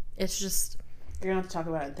 It's just. You're going to have to talk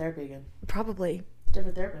about it in therapy again. Probably.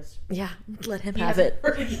 Different therapist. Yeah, let him have it.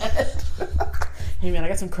 Hey, man, I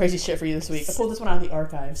got some crazy shit for you this week. I pulled this one out of the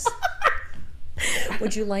archives.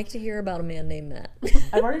 Would you like to hear about a man named Matt?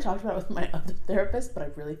 I've already talked about it with my other therapist, but I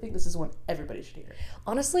really think this is one everybody should hear.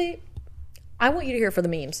 Honestly, I want you to hear it for the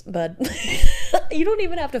memes, but you don't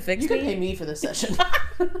even have to fix me. You can pay me for this session.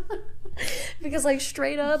 Because, like,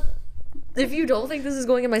 straight up, If you don't think this is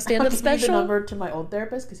going in my I'll stand-up give you the special, number to my old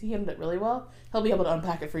therapist because he handled it really well. He'll be able to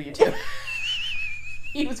unpack it for you too.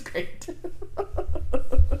 He was great.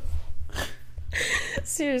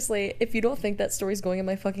 seriously, if you don't think that story's going in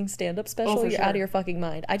my fucking stand-up special, for you're sure. out of your fucking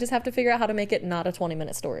mind. I just have to figure out how to make it not a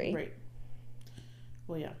 20-minute story. Right.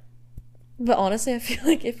 Well, yeah. But honestly, I feel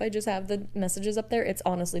like if I just have the messages up there, it's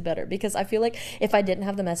honestly better. Because I feel like if I didn't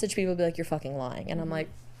have the message, people would be like, you're fucking lying. And I'm like,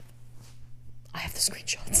 I have the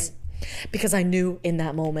screenshots. Because I knew in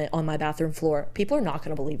that moment on my bathroom floor, people are not going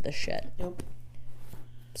to believe this shit. Nope.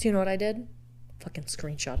 So you know what I did? Fucking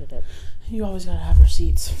screenshotted it. You always gotta have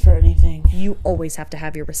receipts for anything. You always have to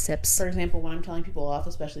have your receipts. For example, when I'm telling people off,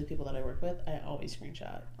 especially people that I work with, I always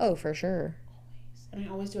screenshot. Oh, for sure. And I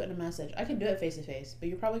always do it in a message. I can do it face to face, but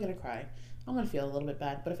you're probably gonna cry. I'm gonna feel a little bit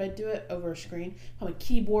bad. But if I do it over a screen, I'm a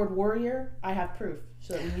keyboard warrior. I have proof.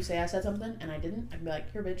 So that when you say I said something and I didn't, I can be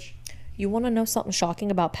like, here, bitch. You want to know something shocking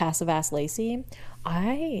about passive-ass Lacey?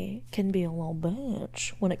 I can be a little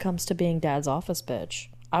bitch when it comes to being dad's office bitch.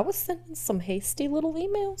 I was sending some hasty little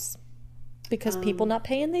emails because people not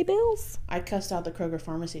paying their bills. I cussed out the Kroger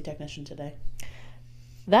pharmacy technician today.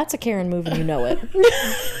 That's a Karen move and you know it.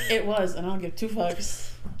 It was, and I don't give two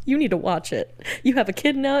fucks. You need to watch it. You have a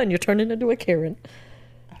kid now and you're turning into a Karen.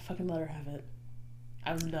 I fucking let her have it.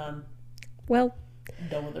 I'm done. Well, I'm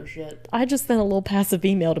done with her shit. I just sent a little passive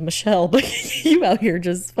email to Michelle, but you out here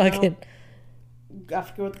just fucking... I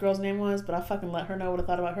forget what the girl's name was, but I fucking let her know what I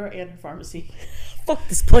thought about her and her pharmacy. Fuck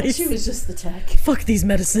this place. She was just the tech. Fuck these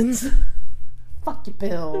medicines. Fuck your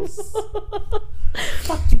pills.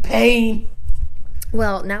 Fuck your pain.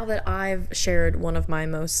 Well, now that I've shared one of my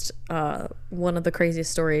most, one of the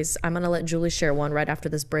craziest stories, I'm going to let Julie share one right after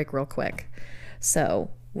this break real quick.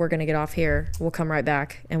 So we're going to get off here. We'll come right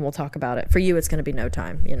back and we'll talk about it. For you, it's going to be no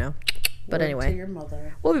time, you know. But Word anyway, to your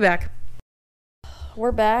mother. we'll be back.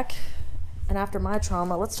 We're back. And after my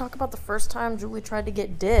trauma, let's talk about the first time Julie tried to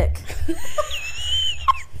get dick.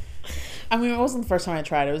 I mean, it wasn't the first time I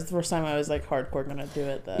tried. It was the first time I was like hardcore gonna do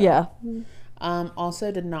it though. Yeah.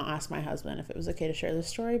 Also did not ask my husband if it was okay to share this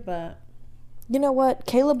story, but You know what?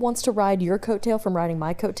 Caleb wants to ride your coattail from riding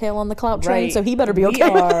my coattail on the clout train, right. so he better be We okay.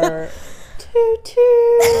 are toot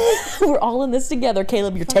toot. We're all in this together.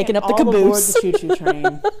 Caleb, you're taking up the all aboard caboose. the choo-choo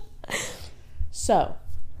train. So,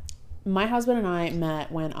 my husband and I met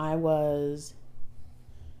when I was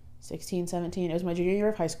 16, 17. It was my junior year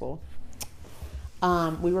of high school.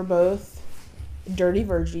 We were both dirty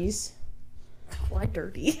virgies. Why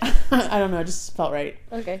dirty? I don't know. It just felt right.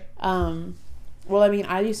 Okay. Well, I mean,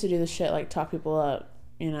 I used to do this shit, like talk people up,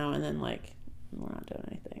 you know, and then like we're not doing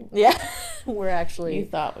anything. Yeah. We're You actually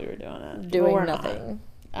thought we were doing it. But doing we're nothing.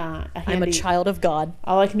 not. I'm a child of God.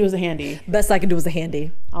 All I can do is a handy. Best I can do is a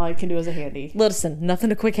handy. All I can do is a handy. Listen,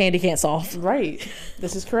 nothing a quick handy can't solve. Right.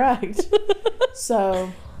 This is correct.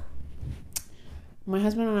 So, my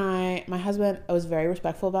husband, I was very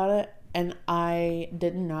respectful about it. And I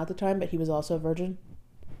didn't know at the time, but he was also a virgin.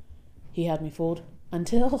 He had me fooled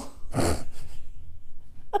until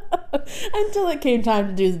it came time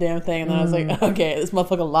to do the damn thing. And then I was like, okay, this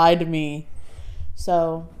motherfucker lied to me.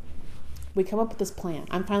 So we come up with this plan.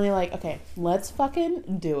 I'm finally like, okay, let's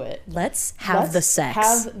fucking do it. Let's have the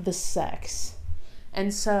sex.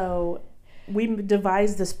 And so we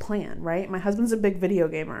devised this plan, right? My husband's a big video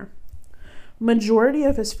gamer. Majority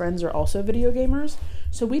of his friends are also video gamers.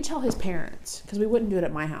 So we tell his parents, because we wouldn't do it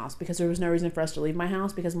at my house, because there was no reason for us to leave my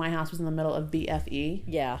house, because my house was in the middle of BFE.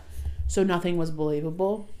 Yeah. So nothing was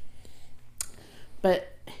believable.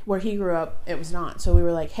 But where he grew up, it was not. So we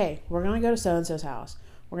were like, hey, we're going to go to so-and-so's house.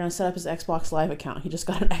 We're going to set up his Xbox Live account. He just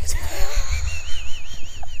got an Xbox.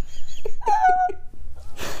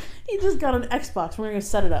 He just got an Xbox. We're going to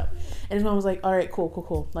set it up. And his mom was like, all right,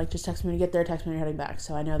 cool. Like, just text me when you get there. Text me when you're heading back.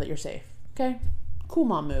 So I know that you're safe. Okay? Cool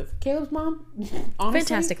mom move. Caleb's mom, honestly,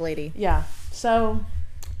 Fantastic lady. Yeah. So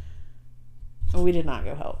we did not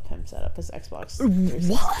go help him set up his Xbox 360.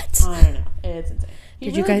 What? I don't know. It's insane. He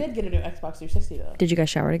Did really you guys- did get a new Xbox 360 though. Did you guys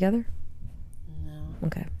shower together? No.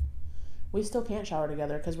 Okay. We still can't shower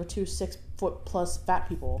together because we're two 6-foot plus fat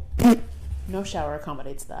people. No shower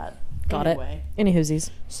accommodates that. Got anyway. it. Any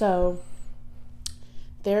hoosies. So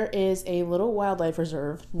there is a little wildlife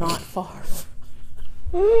reserve not far.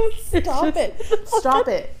 Stop it.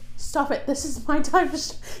 This is my time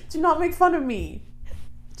to do not make fun of me.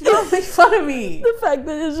 Do not make fun of me. The fact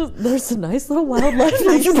that it's just, there's a nice little wildlife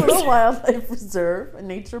Nice little wildlife reserve, a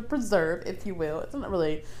nature preserve, if you will. It's not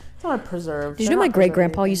a preserve. Did you know my great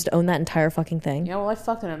grandpa used to own that entire fucking thing? Yeah, well, I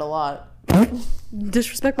fucked in it a lot.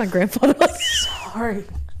 Disrespect my grandfather. Sorry.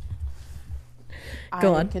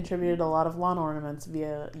 Go I on. contributed a lot of lawn ornaments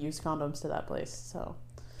via used condoms to that place. So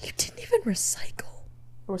You didn't even recycle.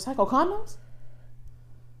 Recycle condoms?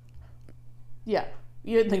 Yeah.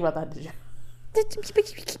 You didn't think about that, did you? You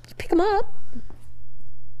pick them up.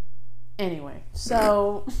 Anyway,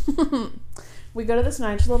 so we go to this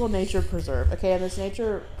nice little nature preserve. Okay, and this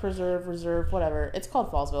nature preserve, reserve, whatever. It's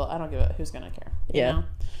called Fallsville. I don't give a who's gonna care. You know?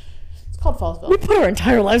 It's called Fallsville. We put our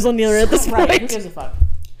entire lives on the other at this point. Right, who gives a fuck?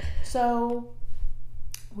 So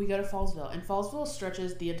we go to Fallsville, and Fallsville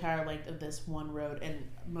stretches the entire length of this one road and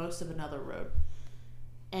most of another road.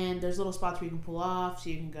 And there's little spots where you can pull off, so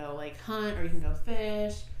you can go like hunt, or you can go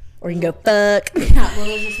fish. Or you can go fuck. Yeah, well,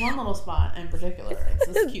 there's this one little spot in particular. It's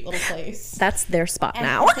this cute little place. That's their spot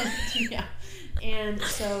now. Yeah. And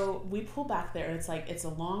so we pull back there, and it's a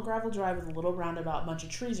long gravel drive with a little roundabout, bunch of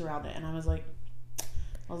trees around it. And I was like,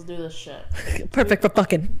 let's do this shit. Perfect for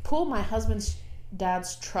fucking. Pull my husband's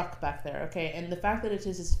dad's truck back there, okay? And the fact that it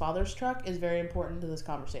is his father's truck is very important to this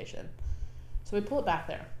conversation. So we pull it back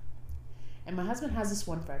there. And my husband has this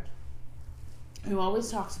one friend who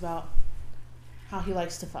always talks about how he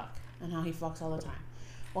likes to fuck and how he fucks all the time.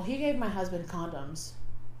 Well, he gave my husband condoms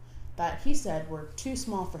that he said were too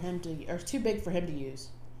small for him to, or too big for him to use.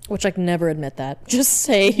 Which I can never admit that. Just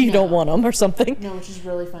say you don't want them or something. No, which is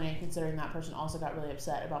really funny considering that person also got really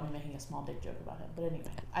upset about me making a small dick joke about him. But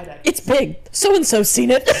anyway, I digress. It's big. So-and-so's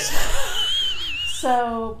seen it.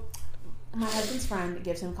 So my husband's friend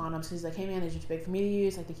gives him condoms. He's like, hey man, these are too big for me to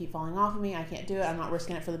use. Like, they keep falling off of me. I can't do it. I'm not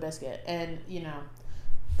risking it for the biscuit. And, you know,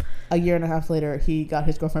 a year and a half later, he got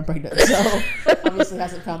his girlfriend pregnant. So obviously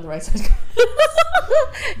hasn't found the right size.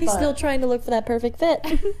 He's still trying to look for that perfect fit.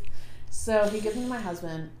 So he gives them to my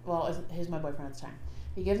husband. Well, he's my boyfriend at the time.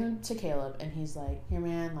 He gives them to Caleb, and he's like, here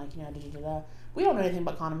man, like, you know, da-da-da-da. We don't know anything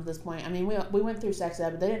about condoms at this point. I mean, we went through sex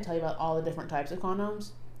ed, but they didn't tell you about all the different types of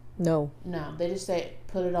condoms. No, they just say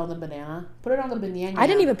put it on the banana. Put it on the banana. I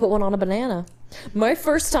didn't even put one on a banana. My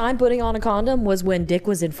first time putting on a condom was when Dick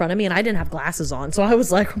was in front of me and I didn't have glasses on, so I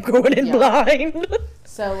was like, I'm going in blind.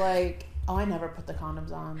 So like, I never put the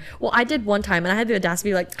condoms on. Well, I did one time and I had the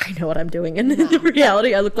audacity to be like, I know what I'm doing, and in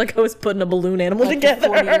reality I looked like I was putting a balloon animal together.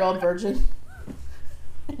 Like the 40-year-old virgin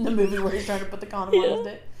in the movie where he's trying to put the condom on his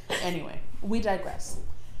dick. Anyway, we digress.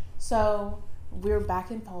 So we're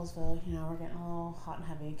back in Fallsville, you know, we're getting a little hot and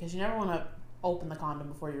heavy because you never want to open the condom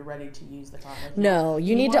before you're ready to use the condom. No,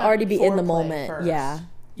 you need to already be in the moment. First. Yeah.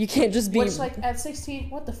 You can't just be... Which, like, at 16,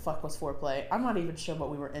 what the fuck was foreplay? I'm not even sure what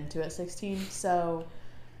we were into at 16. So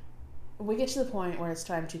we get to the point where it's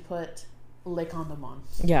time to put Le Condom on.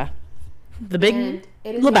 Yeah. The big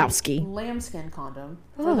Lebowski. Lambskin condom,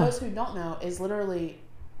 for those who don't know, is literally...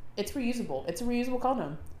 It's reusable. It's a reusable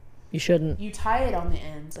condom. You shouldn't. You tie it on the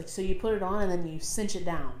ends. Like, so you put it on and then you cinch it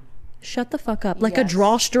down. Shut the fuck up. Like a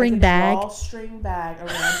drawstring bag. Like a drawstring bag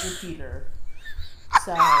around your Peter.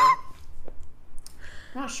 So, I'm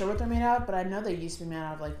not sure what they're made out of, but I know they used to be made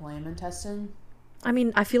out of, like, lamb intestine. I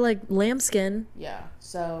mean, I feel like lambskin. Yeah.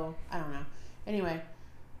 So, I don't know. Anyway,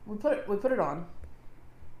 we put it on.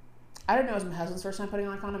 I didn't know it was my husband's first time putting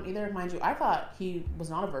on a condom either. Mind you, I thought he was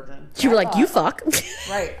not a virgin. You were like, you fuck.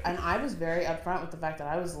 Right. And I was very upfront with the fact that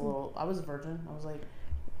I was a virgin. I was like,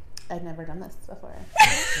 I've never done this before.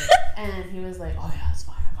 And he was like, oh yeah, it's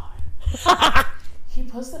fine, I'm fine. He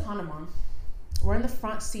puts the condom on. We're in the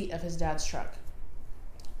front seat of his dad's truck.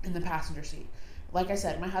 In the passenger seat. Like I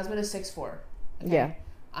said, my husband is 6'4". Okay? Yeah.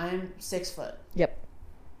 I'm 6 foot. Yep.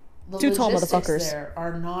 The two tall motherfuckers there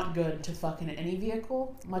are not good to fuck in any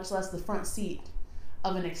vehicle, much less the front seat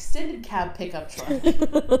of an extended cab pickup truck.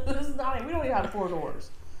 This is not. We don't even have 4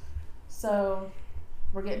 doors. So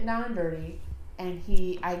we're getting down and dirty, and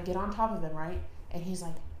I get on top of him, right? And he's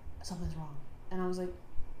like, something's wrong. And I was like,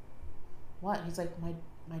 what? And he's like,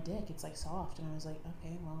 my dick, it's like soft. And I was like,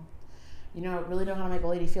 okay, well, you know, I really know how to make a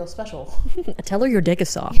lady feel special. Tell her your dick is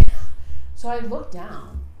soft. Yeah. So I look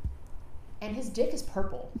down. And his dick is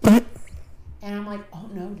purple. And I'm like, oh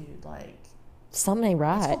no, dude, like... Something ain't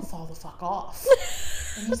right. It's gonna fall the fuck off.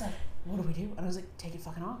 And he's like, what do we do? And I was like, take it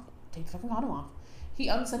fucking off. Take the fucking condom off. He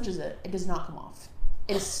uncinches it. It does not come off.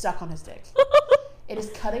 It is stuck on his dick. It is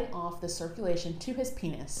cutting off the circulation to his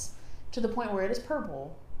penis to the point where it is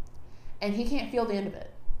purple. And he can't feel the end of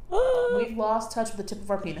it. We've lost touch with the tip of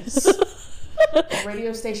our penis. The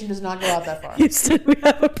radio station does not go out that far. Houston, we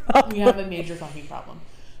have a problem. We have a major fucking problem.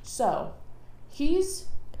 So... He's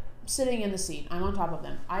sitting in the seat. I'm on top of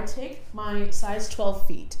him. I take my size 12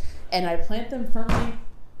 feet and I plant them firmly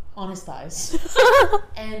on his thighs.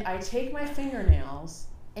 And I take my fingernails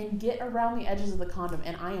and get around the edges of the condom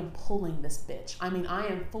and I am pulling this bitch. I mean, I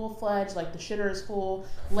am full-fledged, like the shitter is full,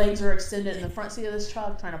 legs are extended in the front seat of this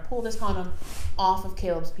truck, trying to pull this condom off of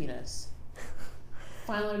Caleb's penis.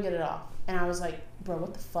 Finally, we get it off. And I was like, bro,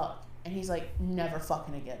 what the fuck? And he's like, never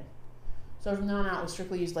fucking again. So from then on out, we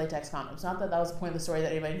strictly use latex condoms. Not that that was the point of the story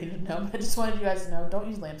that anybody needed to know, but I just wanted you guys to know, don't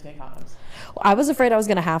use lambskin condoms. I was afraid I was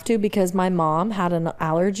going to have to because my mom had an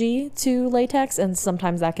allergy to latex, and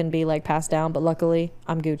sometimes that can be, like, passed down, but luckily,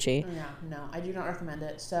 I'm Gucci. Yeah, no, I do not recommend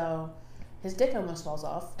it. So his dick almost falls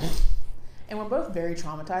off. And we're both very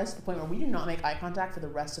traumatized to the point where we do not make eye contact for the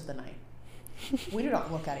rest of the night. We do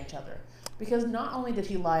not look at each other. Because not only did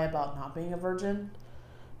he lie about not being a virgin,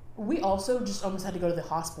 we also just almost had to go to the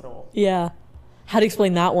hospital. Yeah. How to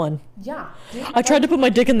explain that one? Yeah. Dude, I tried to put my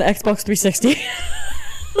dick in the Xbox 360.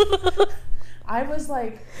 I was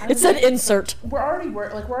like... It said insert. We're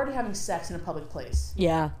already having sex in a public place.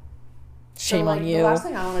 Yeah. Shame on you. The last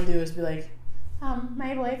thing I want to do is be like,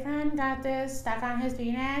 my boyfriend got this stuck on his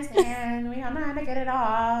penis and we don't know how to get it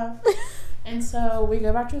off. And so we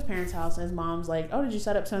go back to his parents' house and his mom's like, oh, did you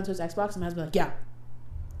set up so-and-so's Xbox? And my husband's like, yeah.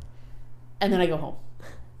 And then I go home.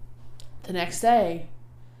 The next day,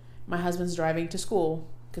 my husband's driving to school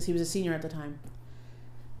because he was a senior at the time.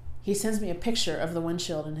 He sends me a picture of the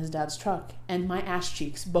windshield in his dad's truck and my ass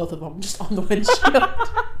cheeks, both of them, just on the windshield.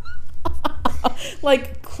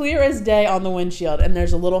 Like, clear as day on the windshield, and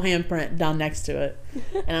there's a little handprint down next to it.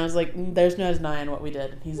 And I was like, there's no denying what we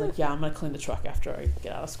did. He's like, yeah, I'm going to clean the truck after I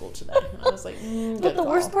get out of school today. And I was like, but the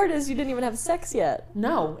worst part is you didn't even have sex yet.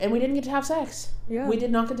 No, and we didn't get to have sex. Yeah. We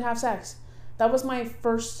did not get to have sex. That was my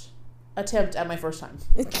first attempt at my first time.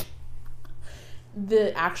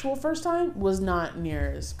 The actual first time was not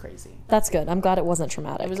near as crazy. That's good. I'm glad it wasn't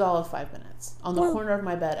traumatic. It was all of 5 minutes. On the corner of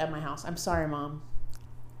my bed at my house. I'm sorry, Mom.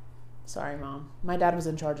 Sorry, Mom. My dad was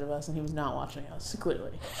in charge of us, and he was not watching us,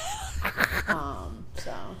 clearly.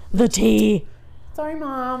 So. The tea. Sorry,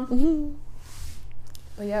 Mom. Mm-hmm.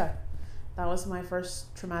 But yeah, that was my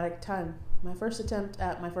first traumatic time. My first attempt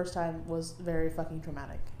at my first time was very fucking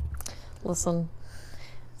traumatic. Listen,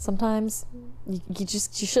 sometimes you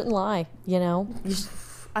shouldn't lie, you know?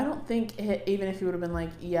 I don't think, even if you would have been like,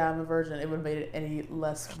 yeah, I'm a virgin, it would have made it any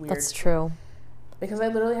less weird. That's true. Because I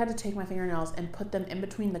literally had to take my fingernails and put them in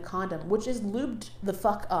between the condom, which is lubed the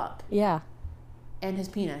fuck up. Yeah. And his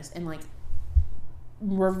penis, and like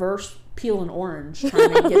reverse peel an orange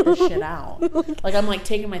trying to get the shit out. Like I'm like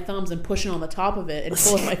taking my thumbs and pushing on the top of it and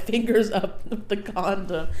pulling my fingers up the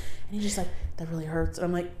condom. And he's just like, that really hurts. And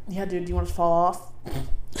I'm like, yeah, dude, do you want it to fall off?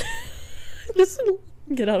 Just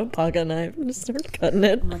get out a pocket knife and just start cutting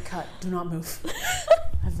it. I'm like, cut. Do not move.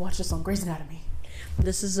 I've watched this on Grey's Anatomy.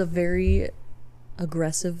 This is a very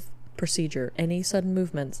aggressive procedure. Any sudden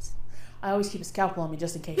movements. I always keep a scalpel on me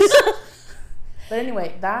just in case. But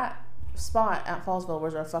anyway, that spot at Fallsville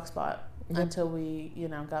was our fuck spot until we,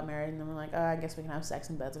 got married, and then we're like, I guess we can have sex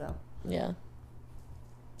in beds now. Yeah.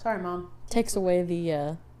 Sorry, Mom. Takes away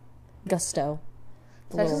the gusto.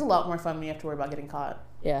 Sex is a lot more fun when you have to worry about getting caught.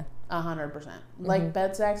 Yeah. 100%. Like,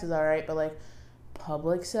 bed sex is alright, but like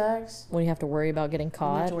public sex, when you have to worry about getting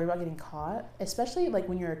caught. You have to worry about getting caught, especially like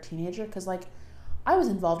when you're a teenager, because like I was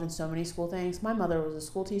involved in so many school things. My mother was a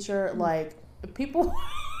school teacher. Like, people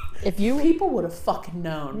would have fucking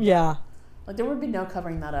known. Yeah. Like, there would be no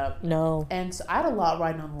covering that up. No. And so I had a lot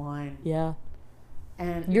riding on the line. Yeah.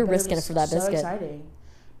 And you're risking it for that biscuit. So exciting.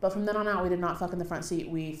 But from then on out, we did not fuck in the front seat.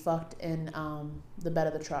 We fucked in the bed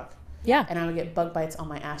of the truck. Yeah. And I would get bug bites on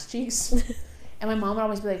my ass cheeks. And my mom would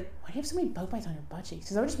always be like, why do you have so many bug bites on your butt cheeks?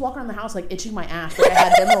 Because I would just walk around the house like itching my ass like I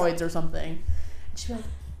had hemorrhoids or something. And she'd be like,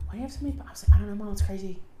 why do you have so many? I was like, I don't know, Mom, it's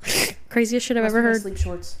crazy. Craziest shit I've ever heard. Sleep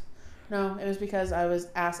shorts. No, it was because I was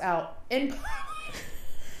ass out in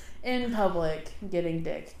public getting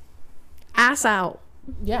dick. Ass out.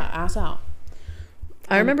 Yeah, ass out.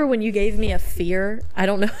 I remember when you gave me a fear. I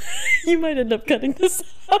don't know. You might end up cutting this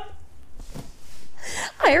out.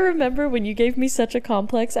 I remember when you gave me such a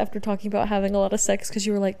complex after talking about having a lot of sex because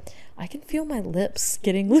you were like, I can feel my lips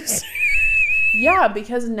getting looser. Yeah,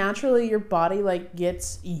 because naturally your body like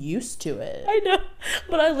gets used to it. I know.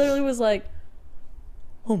 But I literally was like,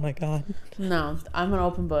 oh my God. No, I'm an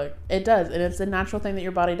open book. It does. And it's a natural thing that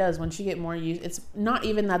your body does. Once you get more used, it's not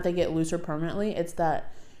even that they get looser permanently. It's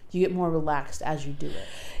that you get more relaxed as you do it.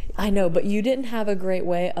 I know, but you didn't have a great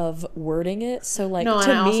way of wording it. So like, no, to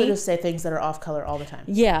and I me, also just say things that are off color all the time.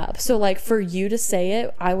 Yeah. So like for you to say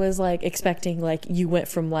it, I was like expecting like you went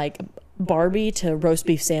from like Barbie to roast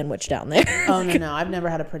beef sandwich down there. Oh, no. I've never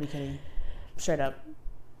had a pretty kitty. Straight up.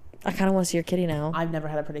 I kind of want to see your kitty now. I've never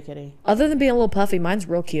had a pretty kitty. Other than being a little puffy, mine's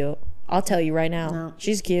real cute. I'll tell you right now. No.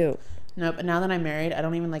 She's cute. Nope. And now that I'm married, I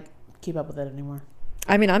don't even like keep up with it anymore.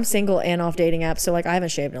 I mean, I'm single and off dating apps, so like I haven't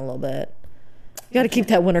shaved in a little bit. You got to keep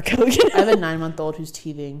that winter coat. You know? I have a 9-month-old who's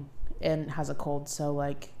teething and has a cold, so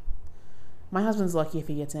like My husband's lucky if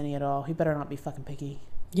he gets any at all. He better not be fucking picky.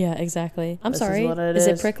 Yeah, exactly. I'm This sorry. is what it is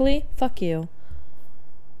it is. prickly? Fuck you.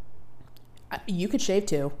 You could shave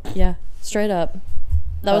too. Yeah, straight up.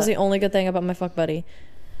 That was But- the only good thing about my fuck buddy.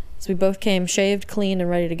 So we both came shaved, clean, and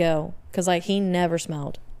ready to go. Because, like, he never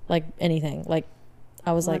smelled like anything. Like,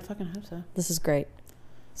 I was Well, like, I fucking hope so. this is great.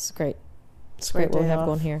 This is great. It's Great great what we day have off.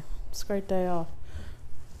 going here. It's a great day off.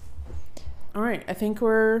 All right, I think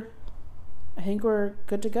we're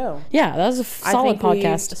good to go. Yeah, that was a solid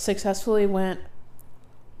podcast. We successfully went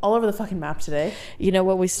all over the fucking map today. You know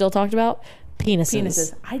what we still talked about?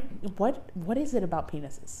 Penises. What is it about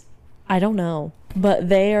penises? I don't know. But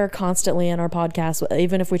they are constantly in our podcast,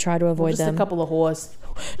 even if we try to avoid Just them. a couple of whores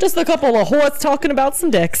Just a couple of whores talking about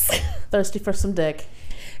some dicks. thirsty for some dick.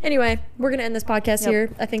 Anyway, we're going to end this podcast here.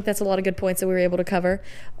 I think that's a lot of good points that we were able to cover.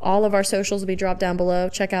 All of our socials will be dropped down below.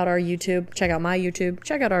 Check out our YouTube. Check out my YouTube.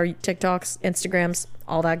 Check out our TikToks, Instagrams,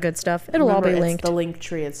 all that good stuff. It'll all be linked. It's the link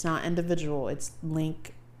tree. It's not individual. It's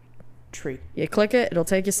link tree. You click it, it'll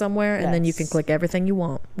take you somewhere, and then you can click everything you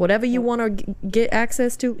want. Whatever you want to get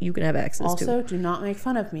access to, you can have access to. Also, do not make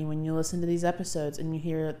fun of me when you listen to these episodes and you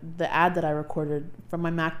hear the ad that I recorded from my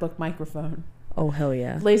MacBook microphone. Oh, hell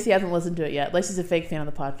yeah. Lacey hasn't listened to it yet. Lacey's a fake fan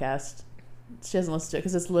of the podcast. She hasn't listened to it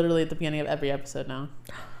because it's literally at the beginning of every episode now.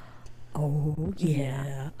 Oh,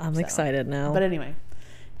 yeah. I'm excited now. But anyway,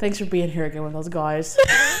 thanks for being here again with those guys.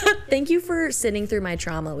 Thank you for sitting through my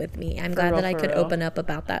trauma with me. I'm glad that I could open up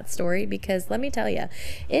about that story because let me tell you,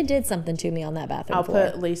 it did something to me on that bathroom floor.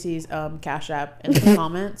 I'll put Lacey's Cash App in the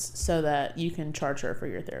comments so that you can charge her for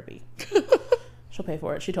your therapy. She'll pay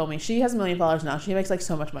for it. She told me. She has $1 million now. She makes like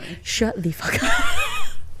so much money. Shut the fuck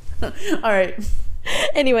up. All right.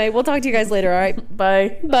 Anyway, we'll talk to you guys later, all right?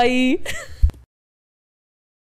 Bye. Bye.